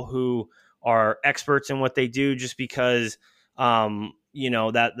people who are experts in what they do, just because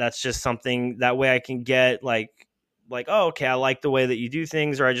that's just something that way I can get like, oh, okay, I like the way that you do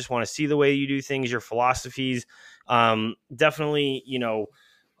things, or I just want to see the way you do things, your philosophies. Definitely,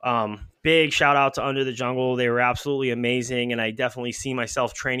 big shout out to Under the Jungle. They were absolutely amazing, and I definitely see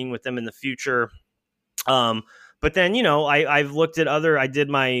myself training with them in the future. But then, I've looked at I did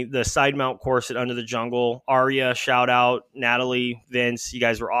the side mount course at Under the Jungle. Aria, shout out, Natalie, Vince, you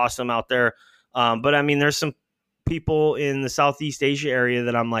guys were awesome out there. But I mean, there's some people in the Southeast Asia area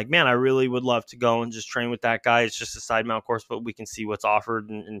that I'm like, man, I really would love to go and just train with that guy. It's just a side mount course, but we can see what's offered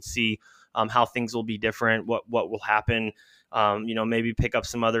and see how things will be different, what will happen. Maybe pick up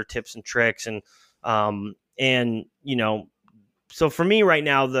some other tips and tricks, and so for me right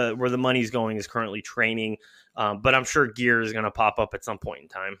now, where the money's going is currently training, but I'm sure gear is going to pop up at some point in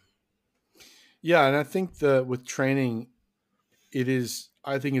time. Yeah, and I think with training,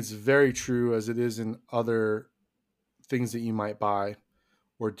 I think it's very true, as it is in other things that you might buy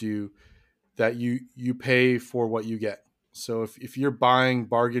or do, that you pay for what you get. So if you're buying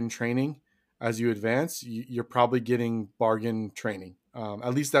bargain training as you advance, you're probably getting bargain training.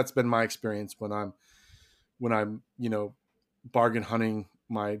 At least that's been my experience when I'm bargain hunting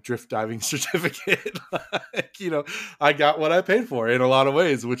my drift diving certificate. I got what I paid for in a lot of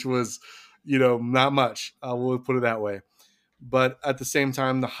ways, which was not much. We'll put it that way. But at the same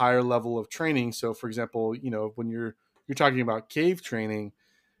time, the higher level of training. So, for example, when you're talking about cave training,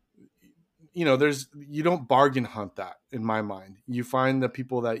 you don't bargain hunt that, in my mind. You find the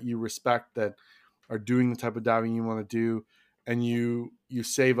people that you respect, that are doing the type of diving you want to do, and you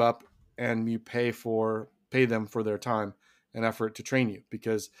save up and you pay them for their time and effort to train you,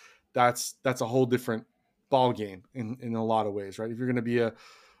 because that's a whole different ball game in a lot of ways, right? If you're going to be a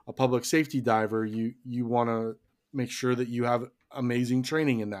public safety diver, you want to make sure that you have amazing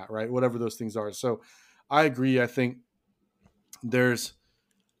training in that, right? Whatever those things are. So I agree. I think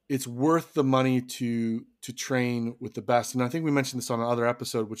it's worth the money to train with the best. And I think we mentioned this on another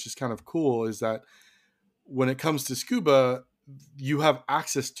episode, which is kind of cool, is that when it comes to scuba, you have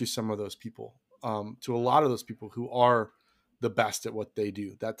access to some of those people, to a lot of those people who are the best at what they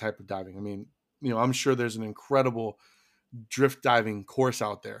do, that type of diving. I mean, I'm sure there's an incredible drift diving course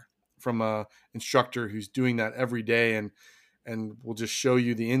out there from a instructor who's doing that every day and will just show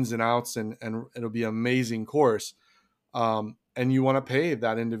you the ins and outs, and it'll be an amazing course. And you want to pay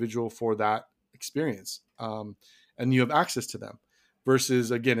that individual for that experience. And you have access to them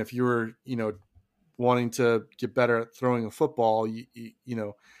versus, again, if you're, wanting to get better at throwing a football,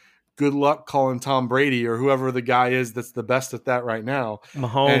 good luck calling Tom Brady or whoever the guy is that's the best at that right now.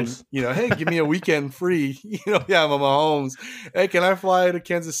 Mahomes. And, hey, give me a weekend free. Yeah, I'm a Mahomes. Hey, can I fly to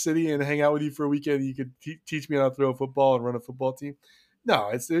Kansas City and hang out with you for a weekend? You could teach me how to throw a football and run a football team. No,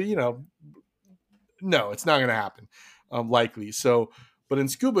 it's, no, it's not going to happen, likely. So, but in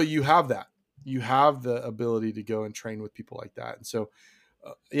scuba, you have that. You have the ability to go and train with people like that. And so,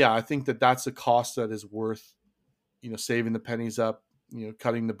 I think that's a cost that is worth, saving the pennies up,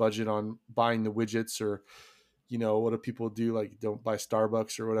 cutting the budget on buying the widgets, or, what do people do? Like, don't buy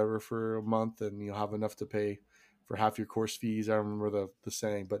Starbucks or whatever for a month and you'll have enough to pay for half your course fees. I remember the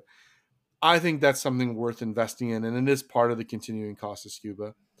saying, but I think that's something worth investing in. And it is part of the continuing cost of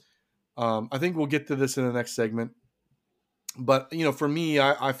scuba. I think we'll get to this in the next segment, but, for me,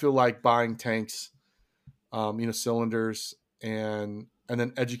 I feel like buying tanks, cylinders, and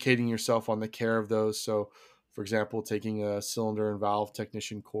then educating yourself on the care of those. So, for example, taking a cylinder and valve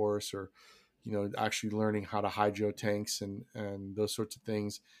technician course, or, actually learning how to hydro tanks and those sorts of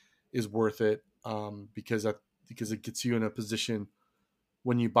things is worth it, because it gets you in a position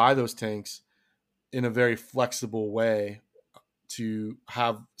when you buy those tanks in a very flexible way to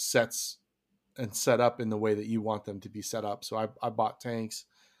have sets and set up in the way that you want them to be set up. So I bought tanks.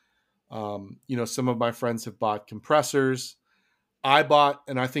 Some of my friends have bought compressors. I bought,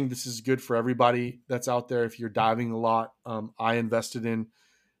 and I think this is good for everybody that's out there, if you're diving a lot, I invested in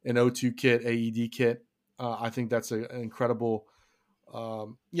an O2 kit, AED kit. I think that's an incredible,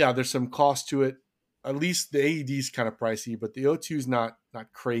 there's some cost to it. At least the AED is kind of pricey, but the O2 is not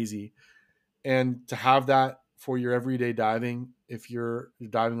crazy. And to have that for your everyday diving, if you're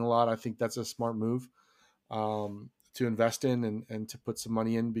diving a lot, I think that's a smart move, to invest in and to put some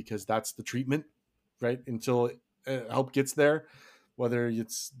money in, because that's the treatment, right? Until help gets there, whether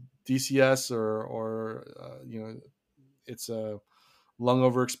it's DCS or it's a lung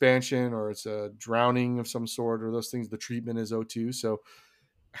overexpansion or it's a drowning of some sort, or those things, the treatment is O2. So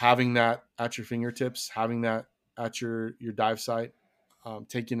having that at your fingertips, having that at your dive site,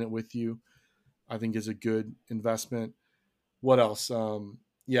 taking it with you, I think is a good investment. What else?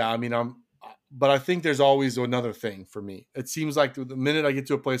 But I think there's always another thing for me. It seems like the minute I get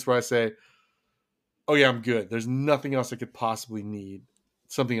to a place where I say, oh yeah, I'm good, there's nothing else I could possibly need,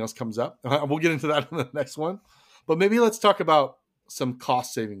 something else comes up. We'll get into that in the next one. But maybe let's talk about some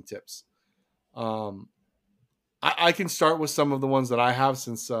cost saving tips. I can start with some of the ones that I have,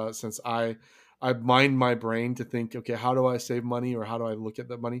 since I mind my brain to think, okay, how do I save money, or how do I look at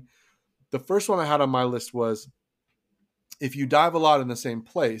the money? The first one I had on my list was, if you dive a lot in the same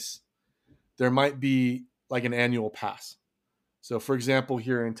place, there might be like an annual pass. So for example,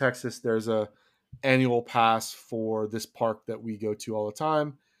 here in Texas, there's a annual pass for this park that we go to all the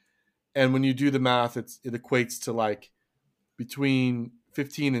time. And when you do the math, it equates to like between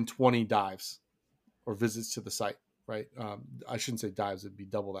 15 and 20 dives or visits to the site, right? I shouldn't say dives, it'd be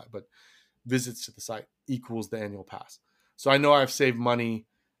double that, but visits to the site equals the annual pass. So I know I've saved money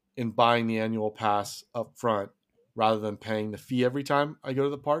in buying the annual pass up front rather than paying the fee every time I go to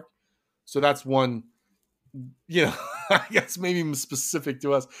the park. So that's one, I guess maybe specific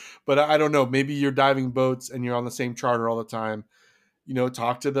to us, but I don't know. Maybe you're diving boats and you're on the same charter all the time.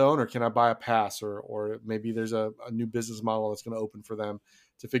 Talk to the owner. Can I buy a pass? Or maybe there's a new business model that's going to open for them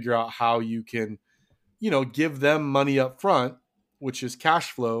to figure out how you can, give them money up front, which is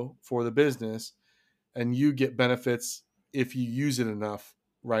cash flow for the business, and you get benefits if you use it enough,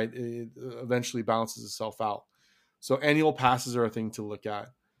 right? It eventually balances itself out. So annual passes are a thing to look at.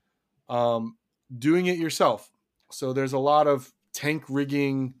 Doing it yourself. So there's a lot of tank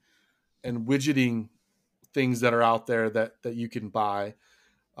rigging and widgeting things that are out there that you can buy.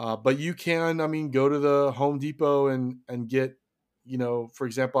 But you can, go to the Home Depot and get for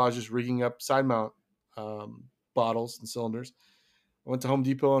example, I was just rigging up side mount bottles and cylinders. I went to Home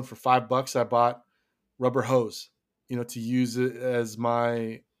Depot, and for $5, I bought rubber hose, to use it as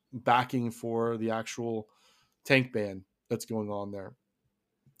my backing for the actual tank band that's going on there.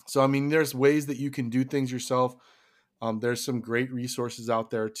 So, I mean, there's ways that you can do things yourself. There's some great resources out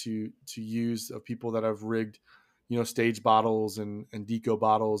there to use of people that have rigged, stage bottles and deco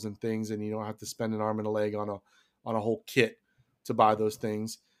bottles and things, and you don't have to spend an arm and a leg on a whole kit to buy those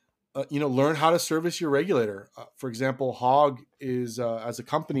things. Learn how to service your regulator. For example, Hog is as a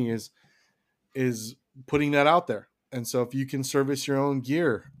company is putting that out there, and so if you can service your own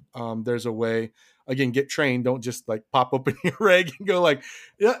gear, there's a way. Again, get trained. Don't just like pop open your reg and go like,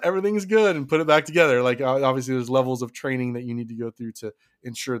 yeah, everything's good and put it back together. Like obviously there's levels of training that you need to go through to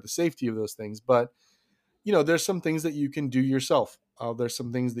ensure the safety of those things. But, there's some things that you can do yourself. There's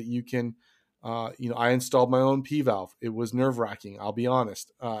some things that you can, I installed my own P valve. It was nerve wracking. I'll be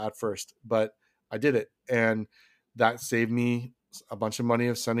honest at first, but I did it. And that saved me a bunch of money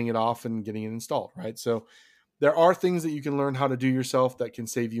of sending it off and getting it installed. Right. So there are things that you can learn how to do yourself that can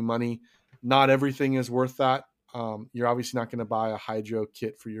save you money. Not everything is worth that. You're obviously not going to buy a hydro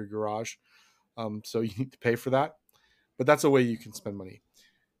kit for your garage. So you need to pay for that. But that's a way you can spend money.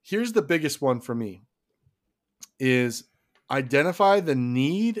 Here's the biggest one for me is identify the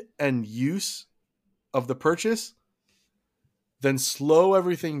need and use of the purchase, then slow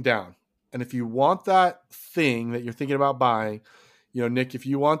everything down. And if you want that thing that you're thinking about buying, Nick, if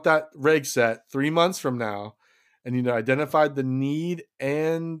you want that reg set 3 months from now, and identified the need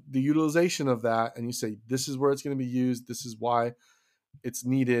and the utilization of that, and you say, this is where it's going to be used, this is why it's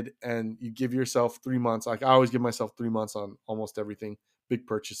needed, and you give yourself 3 months. Like I always give myself 3 months on almost everything, big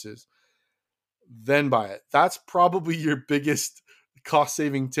purchases, then buy it. That's probably your biggest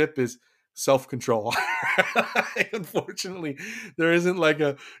cost-saving tip is self-control. Unfortunately, there isn't like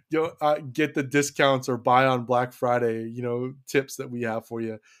a get the discounts or buy on Black Friday, tips that we have for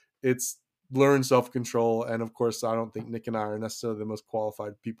you. It's learn self-control. And of course, I don't think Nick and I are necessarily the most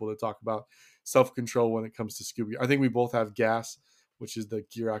qualified people to talk about self-control when it comes to scuba. I think we both have GAS, which is the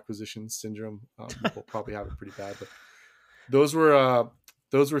gear acquisition syndrome. People probably have it pretty bad, but those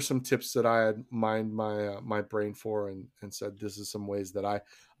were some tips that I had mined my brain for and said, this is some ways that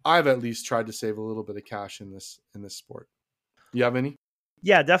I've at least tried to save a little bit of cash in this sport. You have any?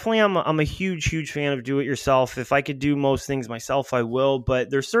 Yeah, definitely. I'm a huge fan of do it yourself. If I could do most things myself, I will.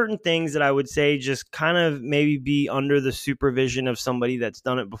 But there's certain things that I would say just kind of maybe be under the supervision of somebody that's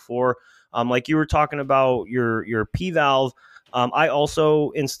done it before. Like you were talking about your P valve. I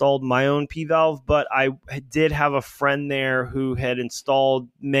also installed my own P valve, but I did have a friend there who had installed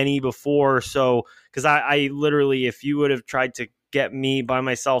many before. So because I literally, if you would have tried to get me by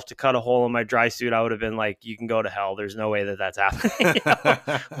myself to cut a hole in my dry suit, I would have been like, you can go to hell. There's no way that that's happening.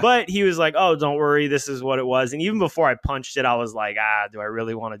 But he was like, oh, don't worry. This is what it was. And even before I punched it, I was like, do I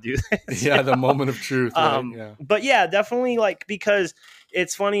really want to do this? Yeah. The moment of truth. Right? Yeah. But yeah, definitely because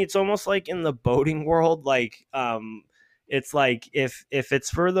it's funny. It's almost like in the boating world, it's like if it's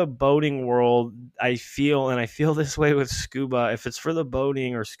for the boating world, I feel this way with scuba. If it's for the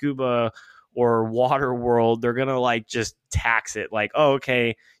boating or scuba or water world, they're gonna just tax it. Like, oh,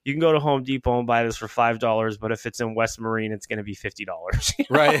 okay, you can go to Home Depot and buy this for $5, but if it's in West Marine, it's gonna be $50.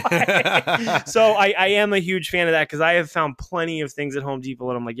 Right. So I am a huge fan of that because I have found plenty of things at Home Depot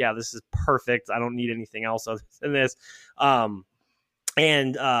and I'm like, yeah, this is perfect. I don't need anything else other than this.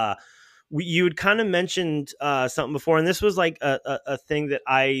 You had kind of mentioned something before, and this was like a thing that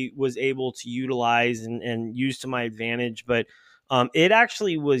I was able to utilize and use to my advantage, but it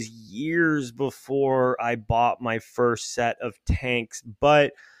actually was years before I bought my first set of tanks,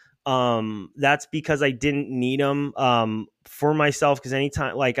 but that's because I didn't need them for myself, because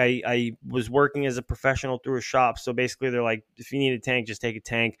anytime, like I was working as a professional through a shop, so basically they're like, if you need a tank, just take a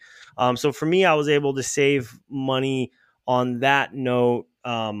tank. So for me, I was able to save money on that note,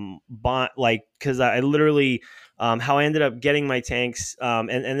 because I literally, how I ended up getting my tanks,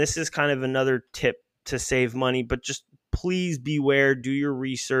 and this is kind of another tip to save money, but just please beware, do your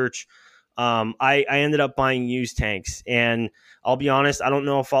research. I ended up buying used tanks, and I'll be honest, I don't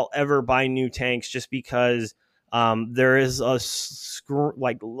know if I'll ever buy new tanks just because there is a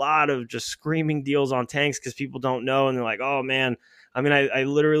lot of just screaming deals on tanks because people don't know, and they're like, oh man, I mean, I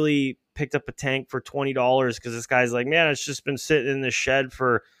literally picked up a tank for $20 because this guy's like, man, it's just been sitting in the shed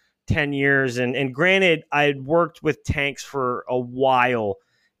for 10 years. And granted, I had worked with tanks for a while,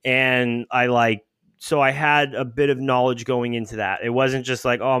 and so I had a bit of knowledge going into that. It wasn't just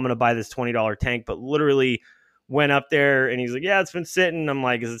like, oh, I'm going to buy this $20 tank, but literally went up there and he's like, yeah, it's been sitting. I'm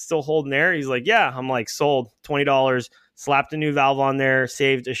like, is it still holding air? He's like, yeah. I'm like, sold, $20. slapped a new valve on there,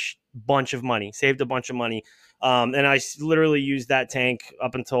 saved a bunch of money. And I literally used that tank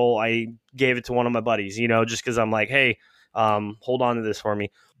up until I gave it to one of my buddies, just because I'm like, hey, hold on to this for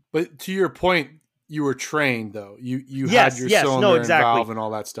me. But to your point, you were trained though. You Yes, had your yes, no, cylinder and exactly. valve and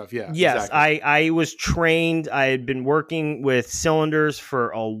all that stuff. Yeah, Yes, exactly. I was trained. I had been working with cylinders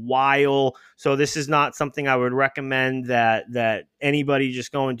for a while, so this is not something I would recommend that anybody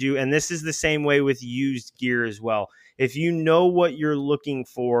just go and do. And this is the same way with used gear as well. If you know what you're looking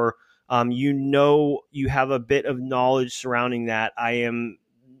for, you have a bit of knowledge surrounding that. I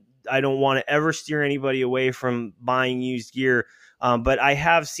don't want to ever steer anybody away from buying used gear, but I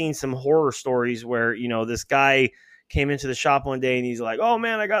have seen some horror stories where this guy came into the shop one day and he's like, oh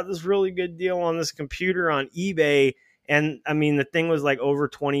man, I got this really good deal on this computer on eBay. And I mean, the thing was like over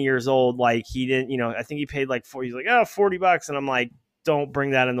 20 years old. Like he didn't, I think he paid like he's like, oh, $40. And I'm like, don't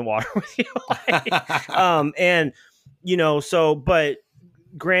bring that in the water with you. But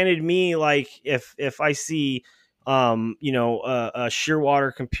granted me, like if I see, a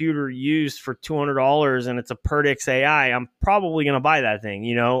Shearwater computer used for $200 and it's a Perdix AI, I'm probably going to buy that thing,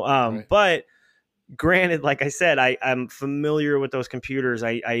 Right. But granted, like I said, I'm familiar with those computers.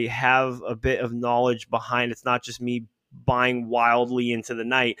 I have a bit of knowledge behind. It's not just me buying wildly into the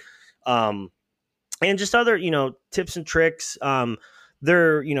night. And just other, tips and tricks.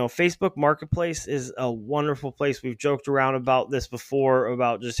 Facebook Marketplace is a wonderful place. We've joked around about this before,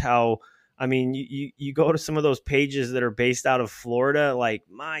 about just how, I mean, you go to some of those pages that are based out of Florida, like,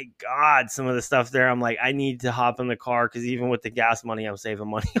 my God, some of the stuff there, I'm like, I need to hop in the car, because even with the gas money, I'm saving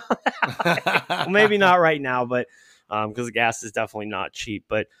money on that. Well, maybe not right now, but because gas is definitely not cheap.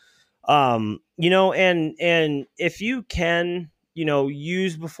 But, and if you can,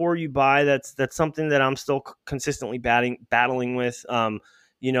 use before you buy, that's something that I'm still consistently battling with.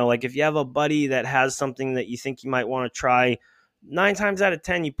 Like if you have a buddy that has something that you think you might want to try, 9 times out of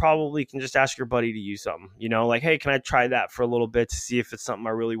 10, you probably can just ask your buddy to use something, like, hey, can I try that for a little bit to see if it's something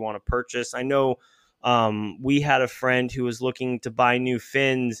I really want to purchase? I know we had a friend who was looking to buy new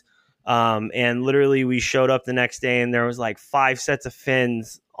fins, and literally we showed up the next day and there was like 5 sets of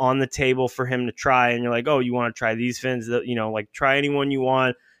fins on the table for him to try. And you're like, oh, you want to try these fins? That, like, try any one you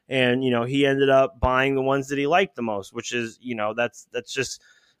want. And, he ended up buying the ones that he liked the most, which is, that's just,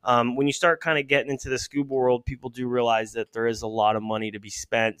 when you start kind of getting into the scuba world, people do realize that there is a lot of money to be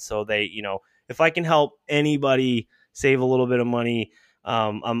spent. So they, if I can help anybody save a little bit of money,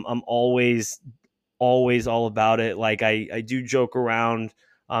 I'm always all about it. Like I do joke around,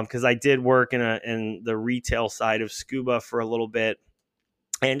 because I did work in the retail side of scuba for a little bit,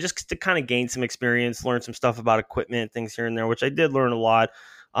 and just to kind of gain some experience, learn some stuff about equipment, things here and there, which I did learn a lot.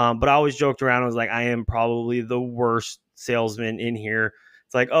 But I always joked around. I was like, I am probably the worst salesman in here.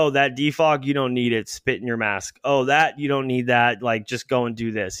 It's like, oh, that defog, you don't need it. Spit in your mask. Oh, that, you don't need that. Like, just go and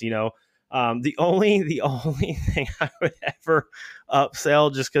do this, The only thing I would ever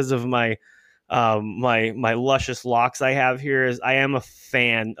upsell, just because of my my luscious locks I have here, is I am a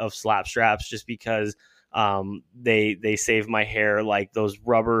fan of slap straps, just because they save my hair. Like those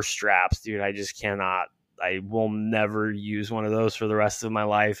rubber straps, dude, I will never use one of those for the rest of my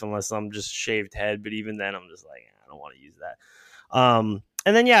life unless I'm just shaved head. But even then, I'm just like, I don't want to use that.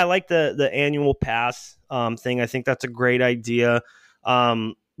 And then, I like the annual pass thing. I think that's a great idea.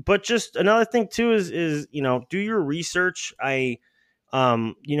 But just another thing too is do your research. This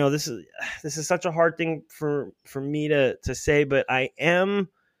is such a hard thing for me to say, but I am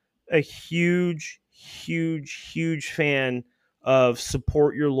a huge fan of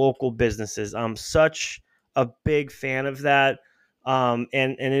support your local businesses. I'm such a big fan of that. And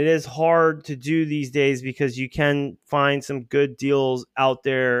it is hard to do these days, because you can find some good deals out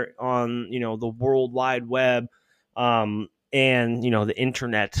there on, the World Wide Web, and, the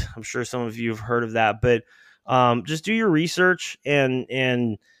internet. I'm sure some of you have heard of that, but just do your research,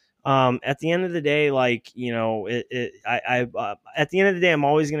 and at the end of the day, like, at the end of the day, I'm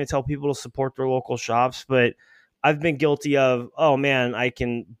always going to tell people to support their local shops, but I've been guilty of, oh man, I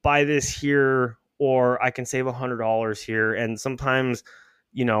can buy this here, or I can save $100 here. And sometimes,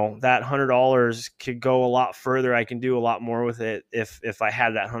 that $100 could go a lot further. I can do a lot more with it if I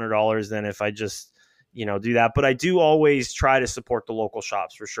had that $100 than if I just, do that. But I do always try to support the local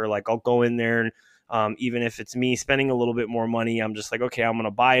shops for sure. Like I'll go in there, and even if it's me spending a little bit more money, I'm just like, okay, I'm going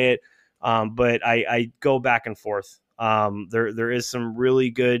to buy it. But I go back and forth. There is some really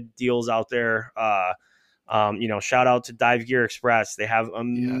good deals out there. Shout out to Dive Gear Express. They have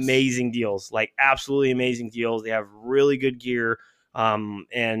amazing deals, like absolutely amazing deals. They have really good gear. And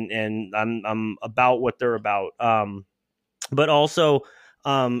I'm about what they're about. But also,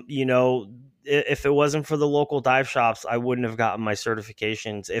 You know, if it wasn't for the local dive shops, I wouldn't have gotten my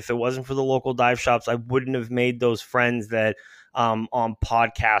certifications. If it wasn't for the local dive shops, I wouldn't have made those friends that on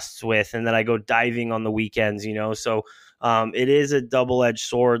podcasts with, and that I go diving on the weekends, you know. So it is a double-edged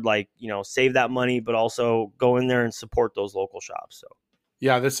sword, like, you know, save that money, but also go in there and support those local shops. So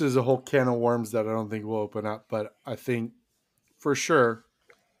Yeah, this is a whole can of worms that I don't think will open up, but I think for sure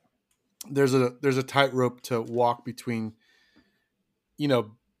there's a tightrope to walk between, you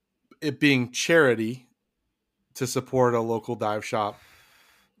know, it being charity to support a local dive shop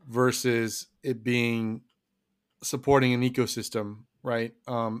versus it being supporting an ecosystem, right?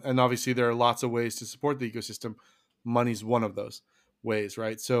 And obviously there are lots of ways to support the ecosystem. Money's one of those ways,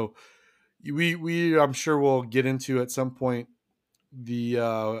 right? So we I'm sure we'll get into at some point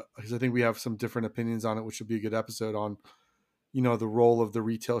the because I think we have some different opinions on it, which will be a good episode on, you know, the role of the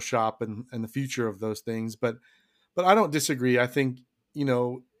retail shop and the future of those things. But I don't disagree. I think, you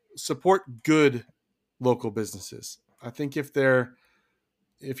know, support good local businesses. I think if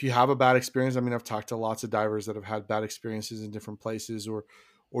you have a bad experience, I mean, I've talked to lots of divers that have had bad experiences in different places, or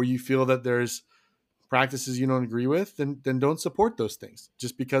you feel that there's practices you don't agree with, then don't support those things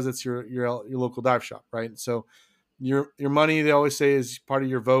just because it's your local dive shop, right? So your money, they always say, is part of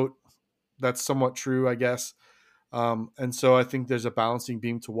your vote. That's somewhat true, I guess. And so I think there's a balancing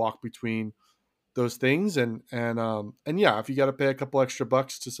beam to walk between those things, and yeah, if you got to pay a couple extra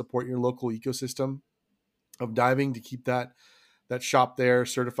bucks to support your local ecosystem of diving to keep that shop there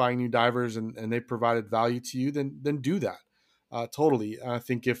certifying new divers, and they provided value to you, then do that. Totally. I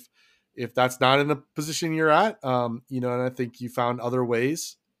think if that's not in the position you're at, you know, and I think you found other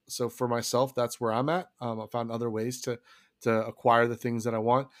ways. So for myself, that's where I'm at. I found other ways to acquire the things that I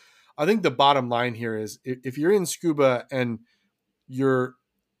want. I think the bottom line here is if you're in scuba and you're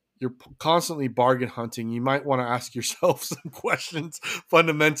you're constantly bargain hunting, you might want to ask yourself some questions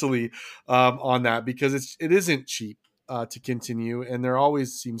fundamentally on that, because it isn't cheap to continue, and there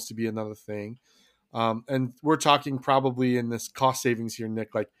always seems to be another thing. And we're talking probably in this cost savings here,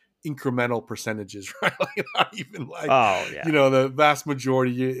 Nick, like incremental percentages, right? Like not even like, oh yeah. you know, the vast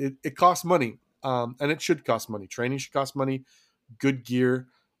majority. It costs money, and it should cost money. Training should cost money. Good gear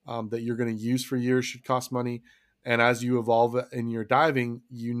that you're going to use for years should cost money. And as you evolve in your diving,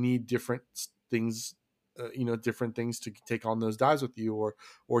 you need different things, you know, different things to take on those dives with you,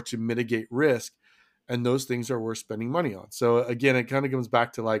 or to mitigate risk. And those things are worth spending money on. So again, it kind of comes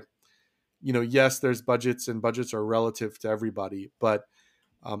back to like, you know, yes, there's budgets, and budgets are relative to everybody. But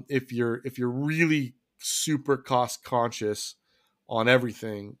if you're really super cost conscious on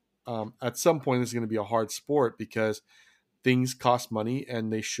everything, at some point it's going to be a hard sport, because things cost money,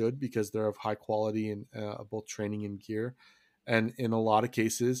 and they should, because they're of high quality and both training and gear. And in a lot of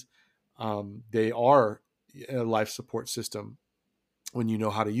cases, they are a life support system when you know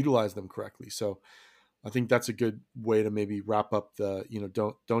how to utilize them correctly. So I think that's a good way to maybe wrap up the, you know,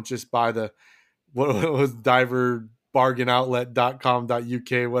 don't just buy the, what was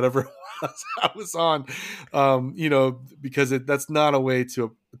diverbargainoutlet.com.uk, whatever it was I was on, you know, because that's not a way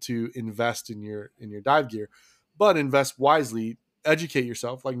to invest in your dive gear, but invest wisely. Educate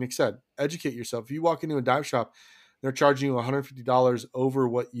yourself, like Nick said. Educate yourself. If you walk into a dive shop, they're charging you $150 over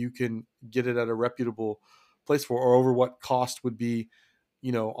what you can get it at a reputable place for, or over what cost would be,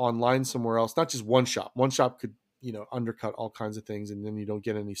 you know, online somewhere else. Not just one shop. One shop could, you know, undercut all kinds of things, and then you don't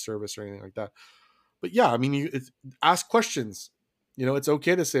get any service or anything like that. But yeah, I mean, ask questions. You know, it's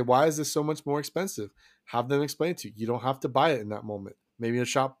okay to say, why is this so much more expensive? Have them explain it to you. You don't have to buy it in that moment. Maybe a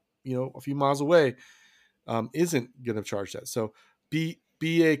shop, you know, a few miles away isn't going to charge that. So be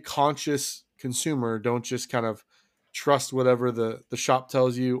a conscious consumer. Don't just kind of trust whatever the shop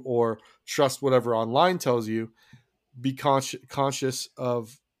tells you, or trust whatever online tells you. Be conscious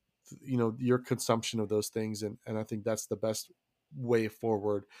of, you know, your consumption of those things. And I think that's the best way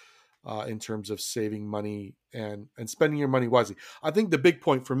forward in terms of saving money and spending your money wisely. I think the big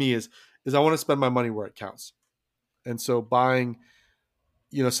point for me is I want to spend my money where it counts. And so buying,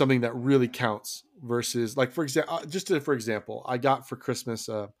 you know, something that really counts versus, like, for example, for example, I got for Christmas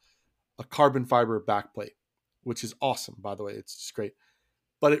a carbon fiber backplate, which is awesome, by the way. It's just great.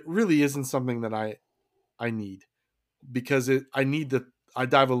 But it really isn't something that I need, because I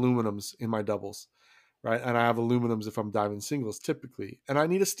dive aluminums in my doubles, right? And I have aluminums if I'm diving singles typically. And I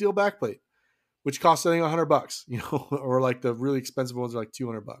need a steel backplate, which costs, I think, $100, you know, or like the really expensive ones are like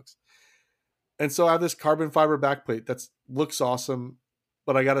 $200. And so I have this carbon fiber backplate that looks awesome,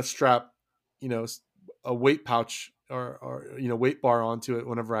 but I got to strap, you know, a weight pouch or, you know, weight bar onto it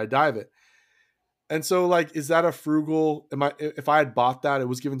whenever I dive it. And so, like, is that a frugal? If I had bought that, it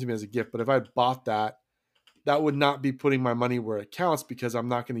was given to me as a gift, but if I had bought that, that would not be putting my money where it counts because I'm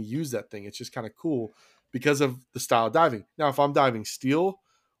not going to use that thing. It's just kind of cool because of the style of diving. Now, if I'm diving steel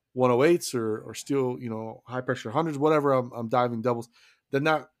 108s or steel, high pressure hundreds, whatever I'm diving doubles, then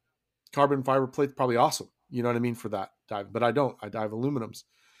that carbon fiber plate's probably awesome. You know what I mean, for that dive. But I don't. I dive aluminums.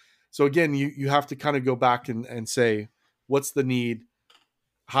 So again, you have to kind of go back and say, what's the need?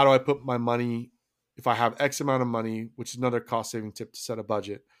 How do I put my money? If I have X amount of money, which is another cost saving tip to set a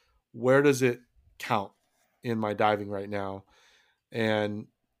budget, where does it count in my diving right now? And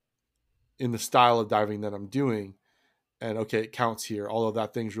in the style of diving that I'm doing, and okay, it counts here. Although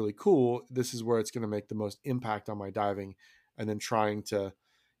that thing's really cool, this is where it's going to make the most impact on my diving. And then trying to,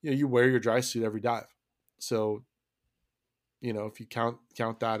 you wear your dry suit every dive. So, if you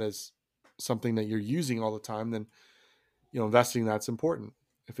count that as something that you're using all the time, then, investing that's important.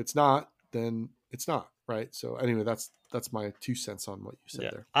 If it's not, then it's not, right? So anyway, that's my 2 cents on what you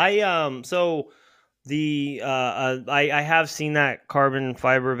said there. I have seen that carbon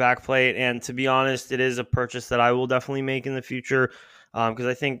fiber backplate, and to be honest, it is a purchase that I will definitely make in the future, because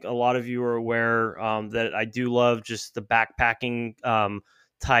I think a lot of you are aware that I do love just the backpacking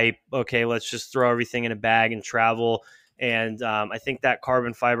type. Okay, let's just throw everything in a bag and travel. And I think that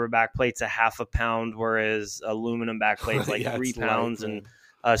carbon fiber backplate's a half a pound, whereas aluminum backplate's like 3 pounds, and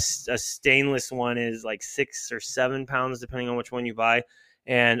a stainless one is like 6 or 7 pounds, depending on which one you buy.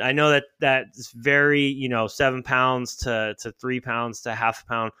 And I know that's very, 7 pounds to 3 pounds to half a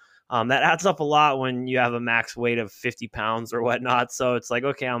pound. That adds up a lot when you have a max weight of 50 pounds or whatnot. So it's like,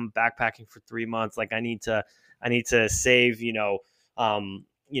 okay, I'm backpacking for 3 months. Like I need to save,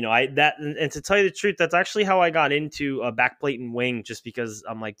 and to tell you the truth, that's actually how I got into a backplate and wing, just because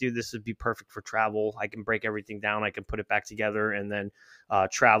I'm like, dude, this would be perfect for travel. I can break everything down. I can put it back together and then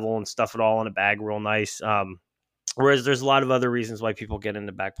travel and stuff it all in a bag real nice. Whereas there's a lot of other reasons why people get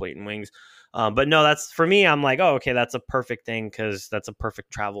into backplate and wings. But no, that's for me. I'm like, oh, okay, that's a perfect thing because that's a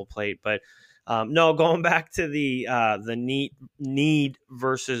perfect travel plate. But no, going back to the need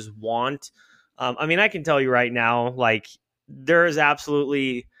versus want. I can tell you right now, like there is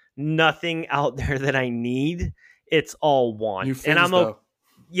absolutely nothing out there that I need. It's all want, and I'm okay.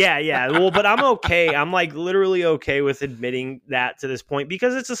 Yeah. Well, but I'm okay. I'm like literally okay with admitting that to this point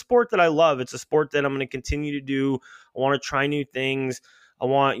because it's a sport that I love. It's a sport that I'm going to continue to do. I want to try new things. I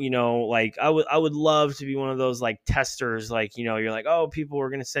want, like I would love to be one of those like testers. Like, you're like, oh, people are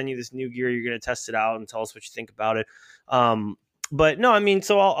going to send you this new gear. You're going to test it out and tell us what you think about it. But no,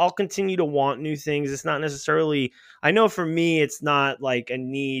 so I'll continue to want new things. It's not necessarily, I know for me, it's not like a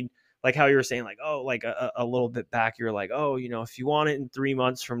need. Like how you were saying, like, oh, like a little bit back, you're like, oh, if you want it in 3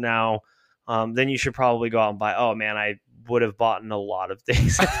 months from now, then you should probably go out and buy. Oh man, I would have bought in a lot of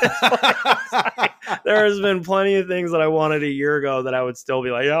things. There has been plenty of things that I wanted a year ago that I would still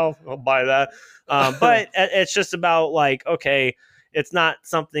be like, oh, I'll buy that. But it's just about like, okay, it's not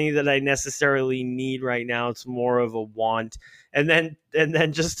something that I necessarily need right now. It's more of a want. And then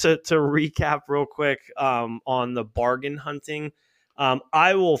just to recap real quick on the bargain hunting.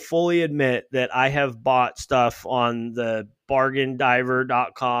 I will fully admit that I have bought stuff on the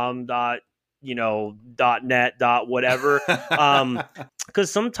bargaindiver.com .net whatever.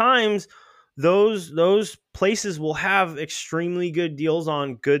 Because sometimes those places will have extremely good deals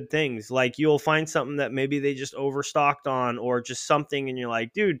on good things. Like you'll find something that maybe they just overstocked on or just something. And you're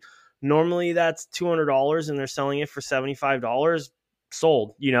like, dude, normally that's $200 and they're selling it for $75.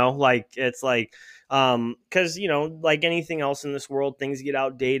 Sold, like it's like, because like anything else in this world, things get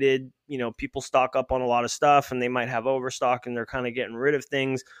outdated. People stock up on a lot of stuff and they might have overstock and they're kind of getting rid of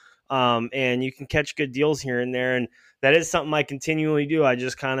things. And you can catch good deals here and there, and that is something I continually do. I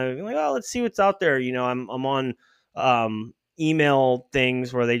just kind of like, oh, let's see what's out there. I'm on email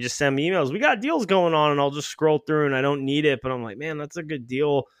things where they just send me emails. We got deals going on, and I'll just scroll through and I don't need it, but I'm like, man, that's a good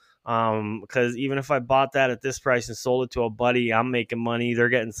deal. Because even if I bought that at this price and sold it to a buddy, I'm making money. They're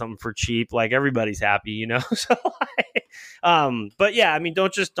getting something for cheap. Like everybody's happy, So, but yeah,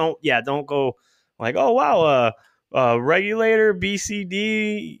 don't go like, oh wow, regulator,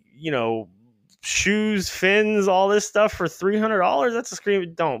 BCD, shoes, fins, all this stuff for $300. That's a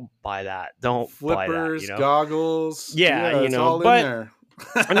scream. Don't buy that. Don't flippers, buy that, goggles. Yeah, it's all in there.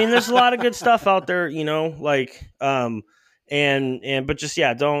 There's a lot of good stuff out there, like, but just,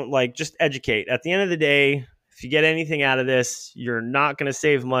 just educate. At the end of the day, if you get anything out of this, you're not going to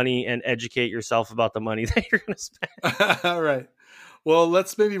save money, and educate yourself about the money that you're going to spend. All right. Well,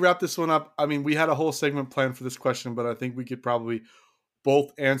 let's maybe wrap this one up. We had a whole segment planned for this question, but I think we could probably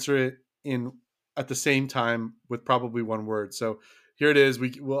both answer it at the same time with probably one word. So here it is.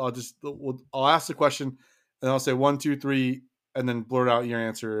 I'll ask the question and I'll say 1, 2, 3, and then blurt out your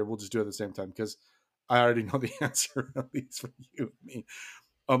answer. We'll just do it at the same time because I already know the answer, at least for you and me.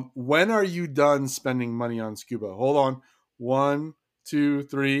 When are you done spending money on scuba? Hold on. 1, 2,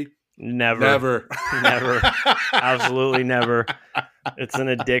 3. Never. Never. Absolutely never. It's an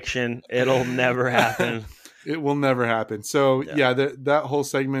addiction. It'll never happen. It will never happen. So Yeah. that whole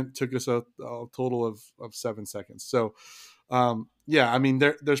segment took us a total of 7 seconds. So I mean,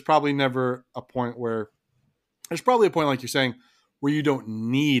 there's probably never a point where there's probably a point, like you're saying, where you don't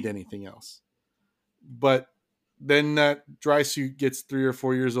need anything else. But then that dry suit gets 3 or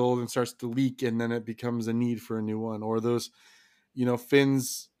 4 years old and starts to leak, and then it becomes a need for a new one. Or those,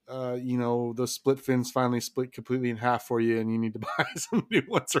 fins, those split fins finally split completely in half for you, and you need to buy some new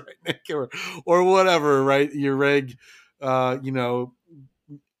ones, right, Nick? Or whatever, right? Your rig,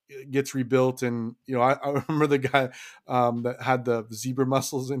 gets rebuilt, and I remember the guy that had the zebra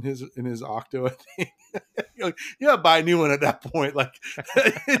mussels in his octo. I think buy a new one at that point. Like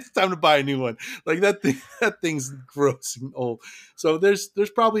it's time to buy a new one. Like that thing's gross and old. So there's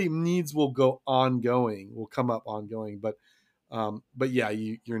probably needs will come up ongoing, but yeah,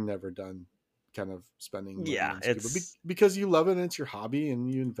 you're never done kind of spending money on scuba because you love it and it's your hobby and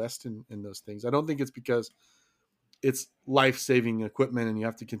you invest in those things. I don't think it's because it's life-saving equipment and you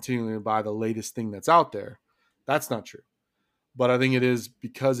have to continually buy the latest thing that's out there. That's not true. But I think it is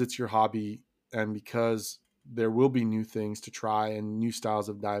because it's your hobby and because there will be new things to try and new styles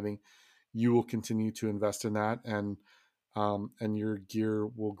of diving, you will continue to invest in that, and your gear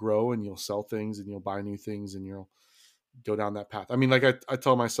will grow and you'll sell things and you'll buy new things and you'll go down that path. I mean, like I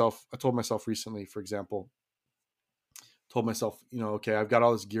told myself recently, for example, okay, I've got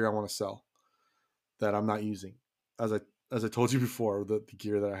all this gear I want to sell that I'm not using. As I told you before, the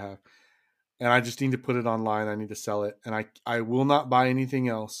gear that I have, and I just need to put it online. I need to sell it, and I will not buy anything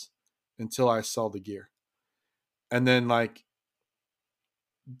else until I sell the gear. And then, like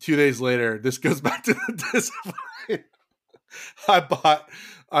 2 days later, this goes back to the discipline.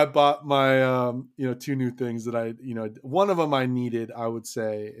 I bought my 2 new things that one of them I needed. I would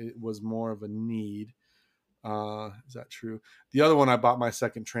say it was more of a need. Is that true? The other one, I bought my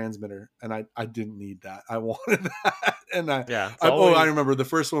second transmitter, and I didn't need that. I wanted that, and I remember the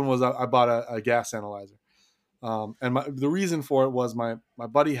first one was I bought a gas analyzer, and the reason for it was my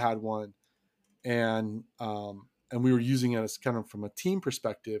buddy had one, and we were using it as kind of from a team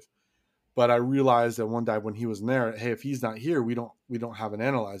perspective. But I realized that one day when he was in there, hey, if he's not here, we don't have an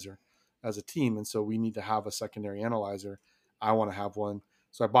analyzer as a team, and so we need to have a secondary analyzer. I want to have one,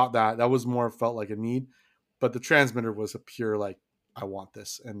 so I bought that. That was more felt like a need. But the transmitter was a pure, like, I want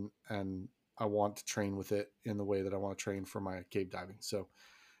this, and I want to train with it in the way that I want to train for my cave diving. So,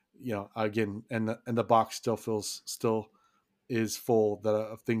 again, and the box still is full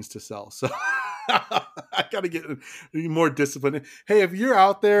of things to sell. So I got to get more disciplined. Hey, if you're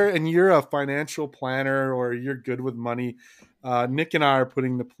out there and you're a financial planner or you're good with money, Nick and I are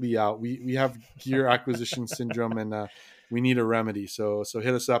putting the plea out. We have gear acquisition syndrome, and we need a remedy. So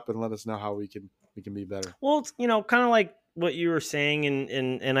hit us up and let us know how we can be better. Well, it's, kind of like what you were saying,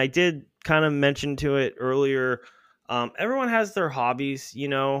 and I did kind of mention to it earlier. Everyone has their hobbies,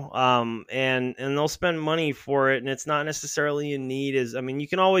 and they'll spend money for it, and it's not necessarily a need. You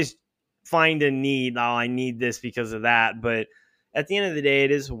can always find a need. Oh, I need this because of that, but at the end of the day,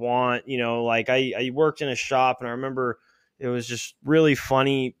 it is a want. Like I worked in a shop, and I remember it was just really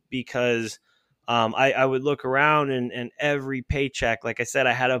funny because I would look around and every paycheck, like I said,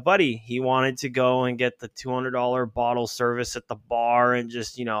 I had a buddy. He wanted to go and get the $200 bottle service at the bar and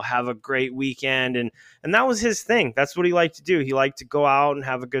just, have a great weekend. And that was his thing. That's what he liked to do. He liked to go out and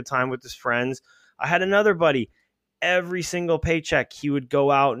have a good time with his friends. I had another buddy. Every single paycheck, he would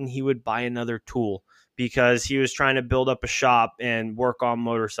go out and he would buy another tool because he was trying to build up a shop and work on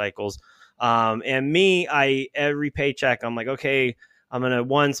motorcycles. And me, every paycheck, I'm like, okay, I'm going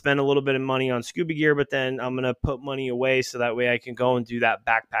to spend a little bit of money on scuba gear, but then I'm going to put money away so that way I can go and do that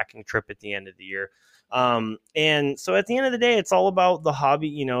backpacking trip at the end of the year. And so at the end of the day, it's all about the hobby.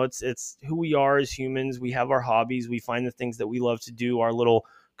 It's who we are as humans. We have our hobbies. We find the things that we love to do, our little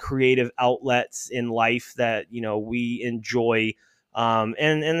creative outlets in life that, we enjoy. And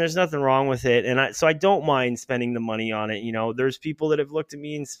there's nothing wrong with it. And so I don't mind spending the money on it. There's people that have looked at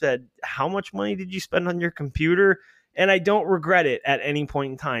me and said, how much money did you spend on your computer? And I don't regret it at any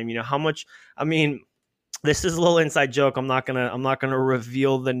point in time. How much, this is a little inside joke. I'm not gonna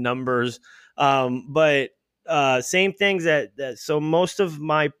reveal the numbers. But same things so most of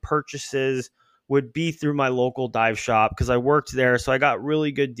my purchases would be through my local dive shop because I worked there. So I got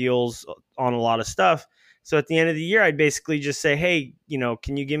really good deals on a lot of stuff. So at the end of the year, I'd basically just say, hey,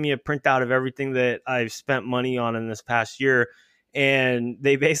 can you give me a printout of everything that I've spent money on in this past year? and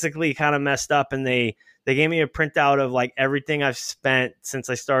they basically kind of messed up, and they gave me a printout of like everything I've spent since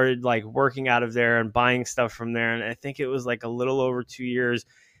I started like working out of there and buying stuff from there. And I think it was like a little over 2 years.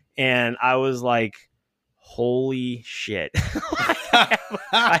 And I was like, holy shit,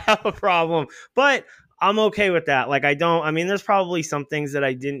 I have a problem, but I'm okay with that. Like, there's probably some things that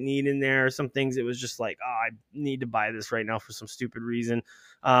I didn't need in there. Some things it was just like, oh, I need to buy this right now for some stupid reason.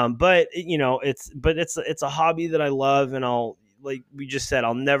 But it's a hobby that I love, and like we just said,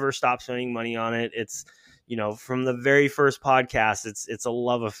 I'll never stop spending money on it. It's, from the very first podcast, it's a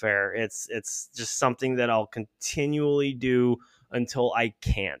love affair. It's just something that I'll continually do until I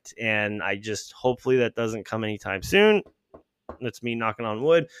can't. And I just, hopefully that doesn't come anytime soon. That's me knocking on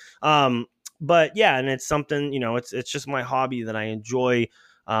wood. But yeah, and it's something, it's just my hobby that I enjoy.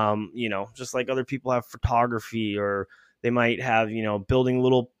 Just like other people have photography, or they might have, building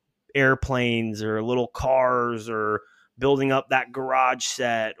little airplanes or little cars, or building up that garage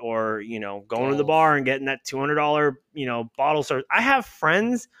set, or, going to the bar and getting that $200, bottle service. I have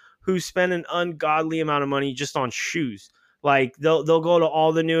friends who spend an ungodly amount of money just on shoes. Like they'll go to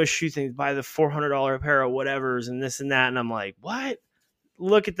all the newest shoe things, buy the $400 pair of whatevers and this and that. And I'm like, what?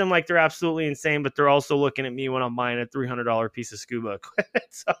 Look at them like they're absolutely insane, but they're also looking at me when I'm buying a $300 piece of scuba equipment.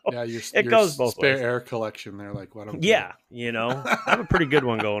 So yeah, it goes both spare ways. air collection there. Like, what? Yeah. I have a pretty good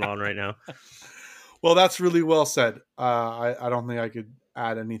one going on right now. Well, that's really well said. I don't think I could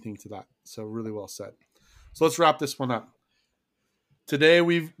add anything to that. So really well said. So let's wrap this one up. Today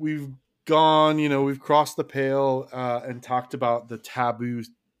we've gone, we've crossed the pale and talked about the taboo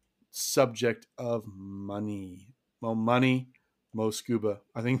subject of money. Well, Money Mo Scuba.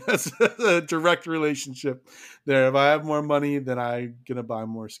 I think that's a direct relationship there. If I have more money, then I'm gonna buy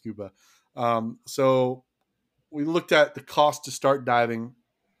more scuba. So we looked at the cost to start diving,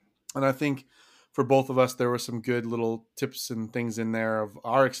 and I think for both of us there were some good little tips and things in there of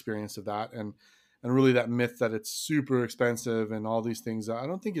our experience of that, and really that myth that it's super expensive and all these things, I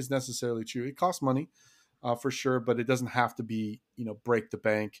don't think is necessarily true. It costs money for sure, but it doesn't have to be, break the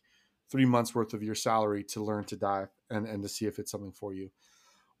bank, 3 months worth of your salary to learn to dive and to see if it's something for you.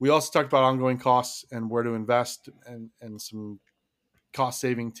 We also talked about ongoing costs and where to invest and some cost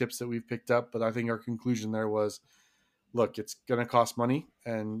saving tips that we've picked up. But I think our conclusion there was, look, it's going to cost money,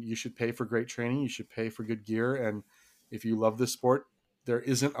 and you should pay for great training. You should pay for good gear. And if you love this sport, there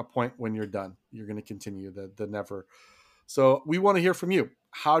isn't a point when you're done. You're going to continue the never. So we want to hear from you.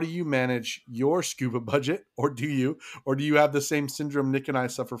 How do you manage your scuba budget? Or do you have the same syndrome Nick and I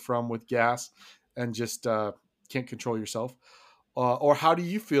suffer from with gas and just can't control yourself? Or how do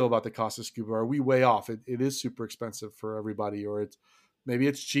you feel about the cost of scuba? Are we way off? It is super expensive for everybody, or maybe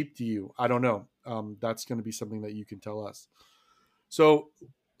it's cheap to you. I don't know. That's going to be something that you can tell us. So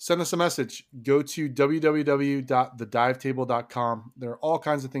send us a message. Go to www.thedivetable.com. There are all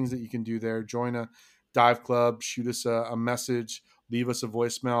kinds of things that you can do there. Join a dive club, shoot us a message, leave us a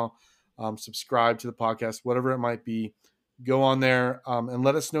voicemail, subscribe to the podcast, whatever it might be. Go on there and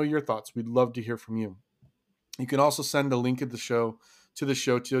let us know your thoughts. We'd love to hear from you. You can also send a link of the show to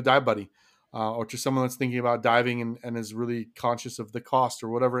a dive buddy or to someone that's thinking about diving and is really conscious of the cost or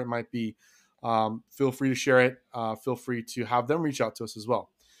whatever it might be. Feel free to share it. Feel free to have them reach out to us as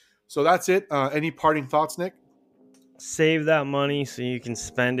well. So that's it. Any parting thoughts, Nick? Save that money so you can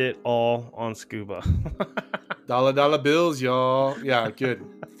spend it all on scuba. Dollar bills, y'all. Yeah, good.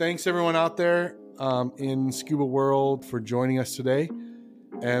 Thanks everyone out there in scuba world for joining us today.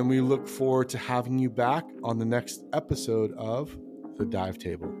 And we look forward to having you back on the next episode of The Dive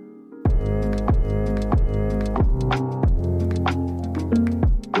Table.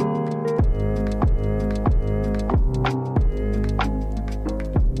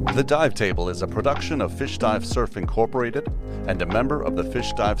 The Dive Table is a production of Fish Dive Surf Incorporated and a member of the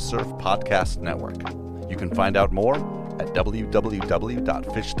Fish Dive Surf Podcast Network. You can find out more at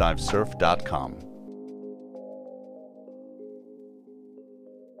www.fishdivesurf.com.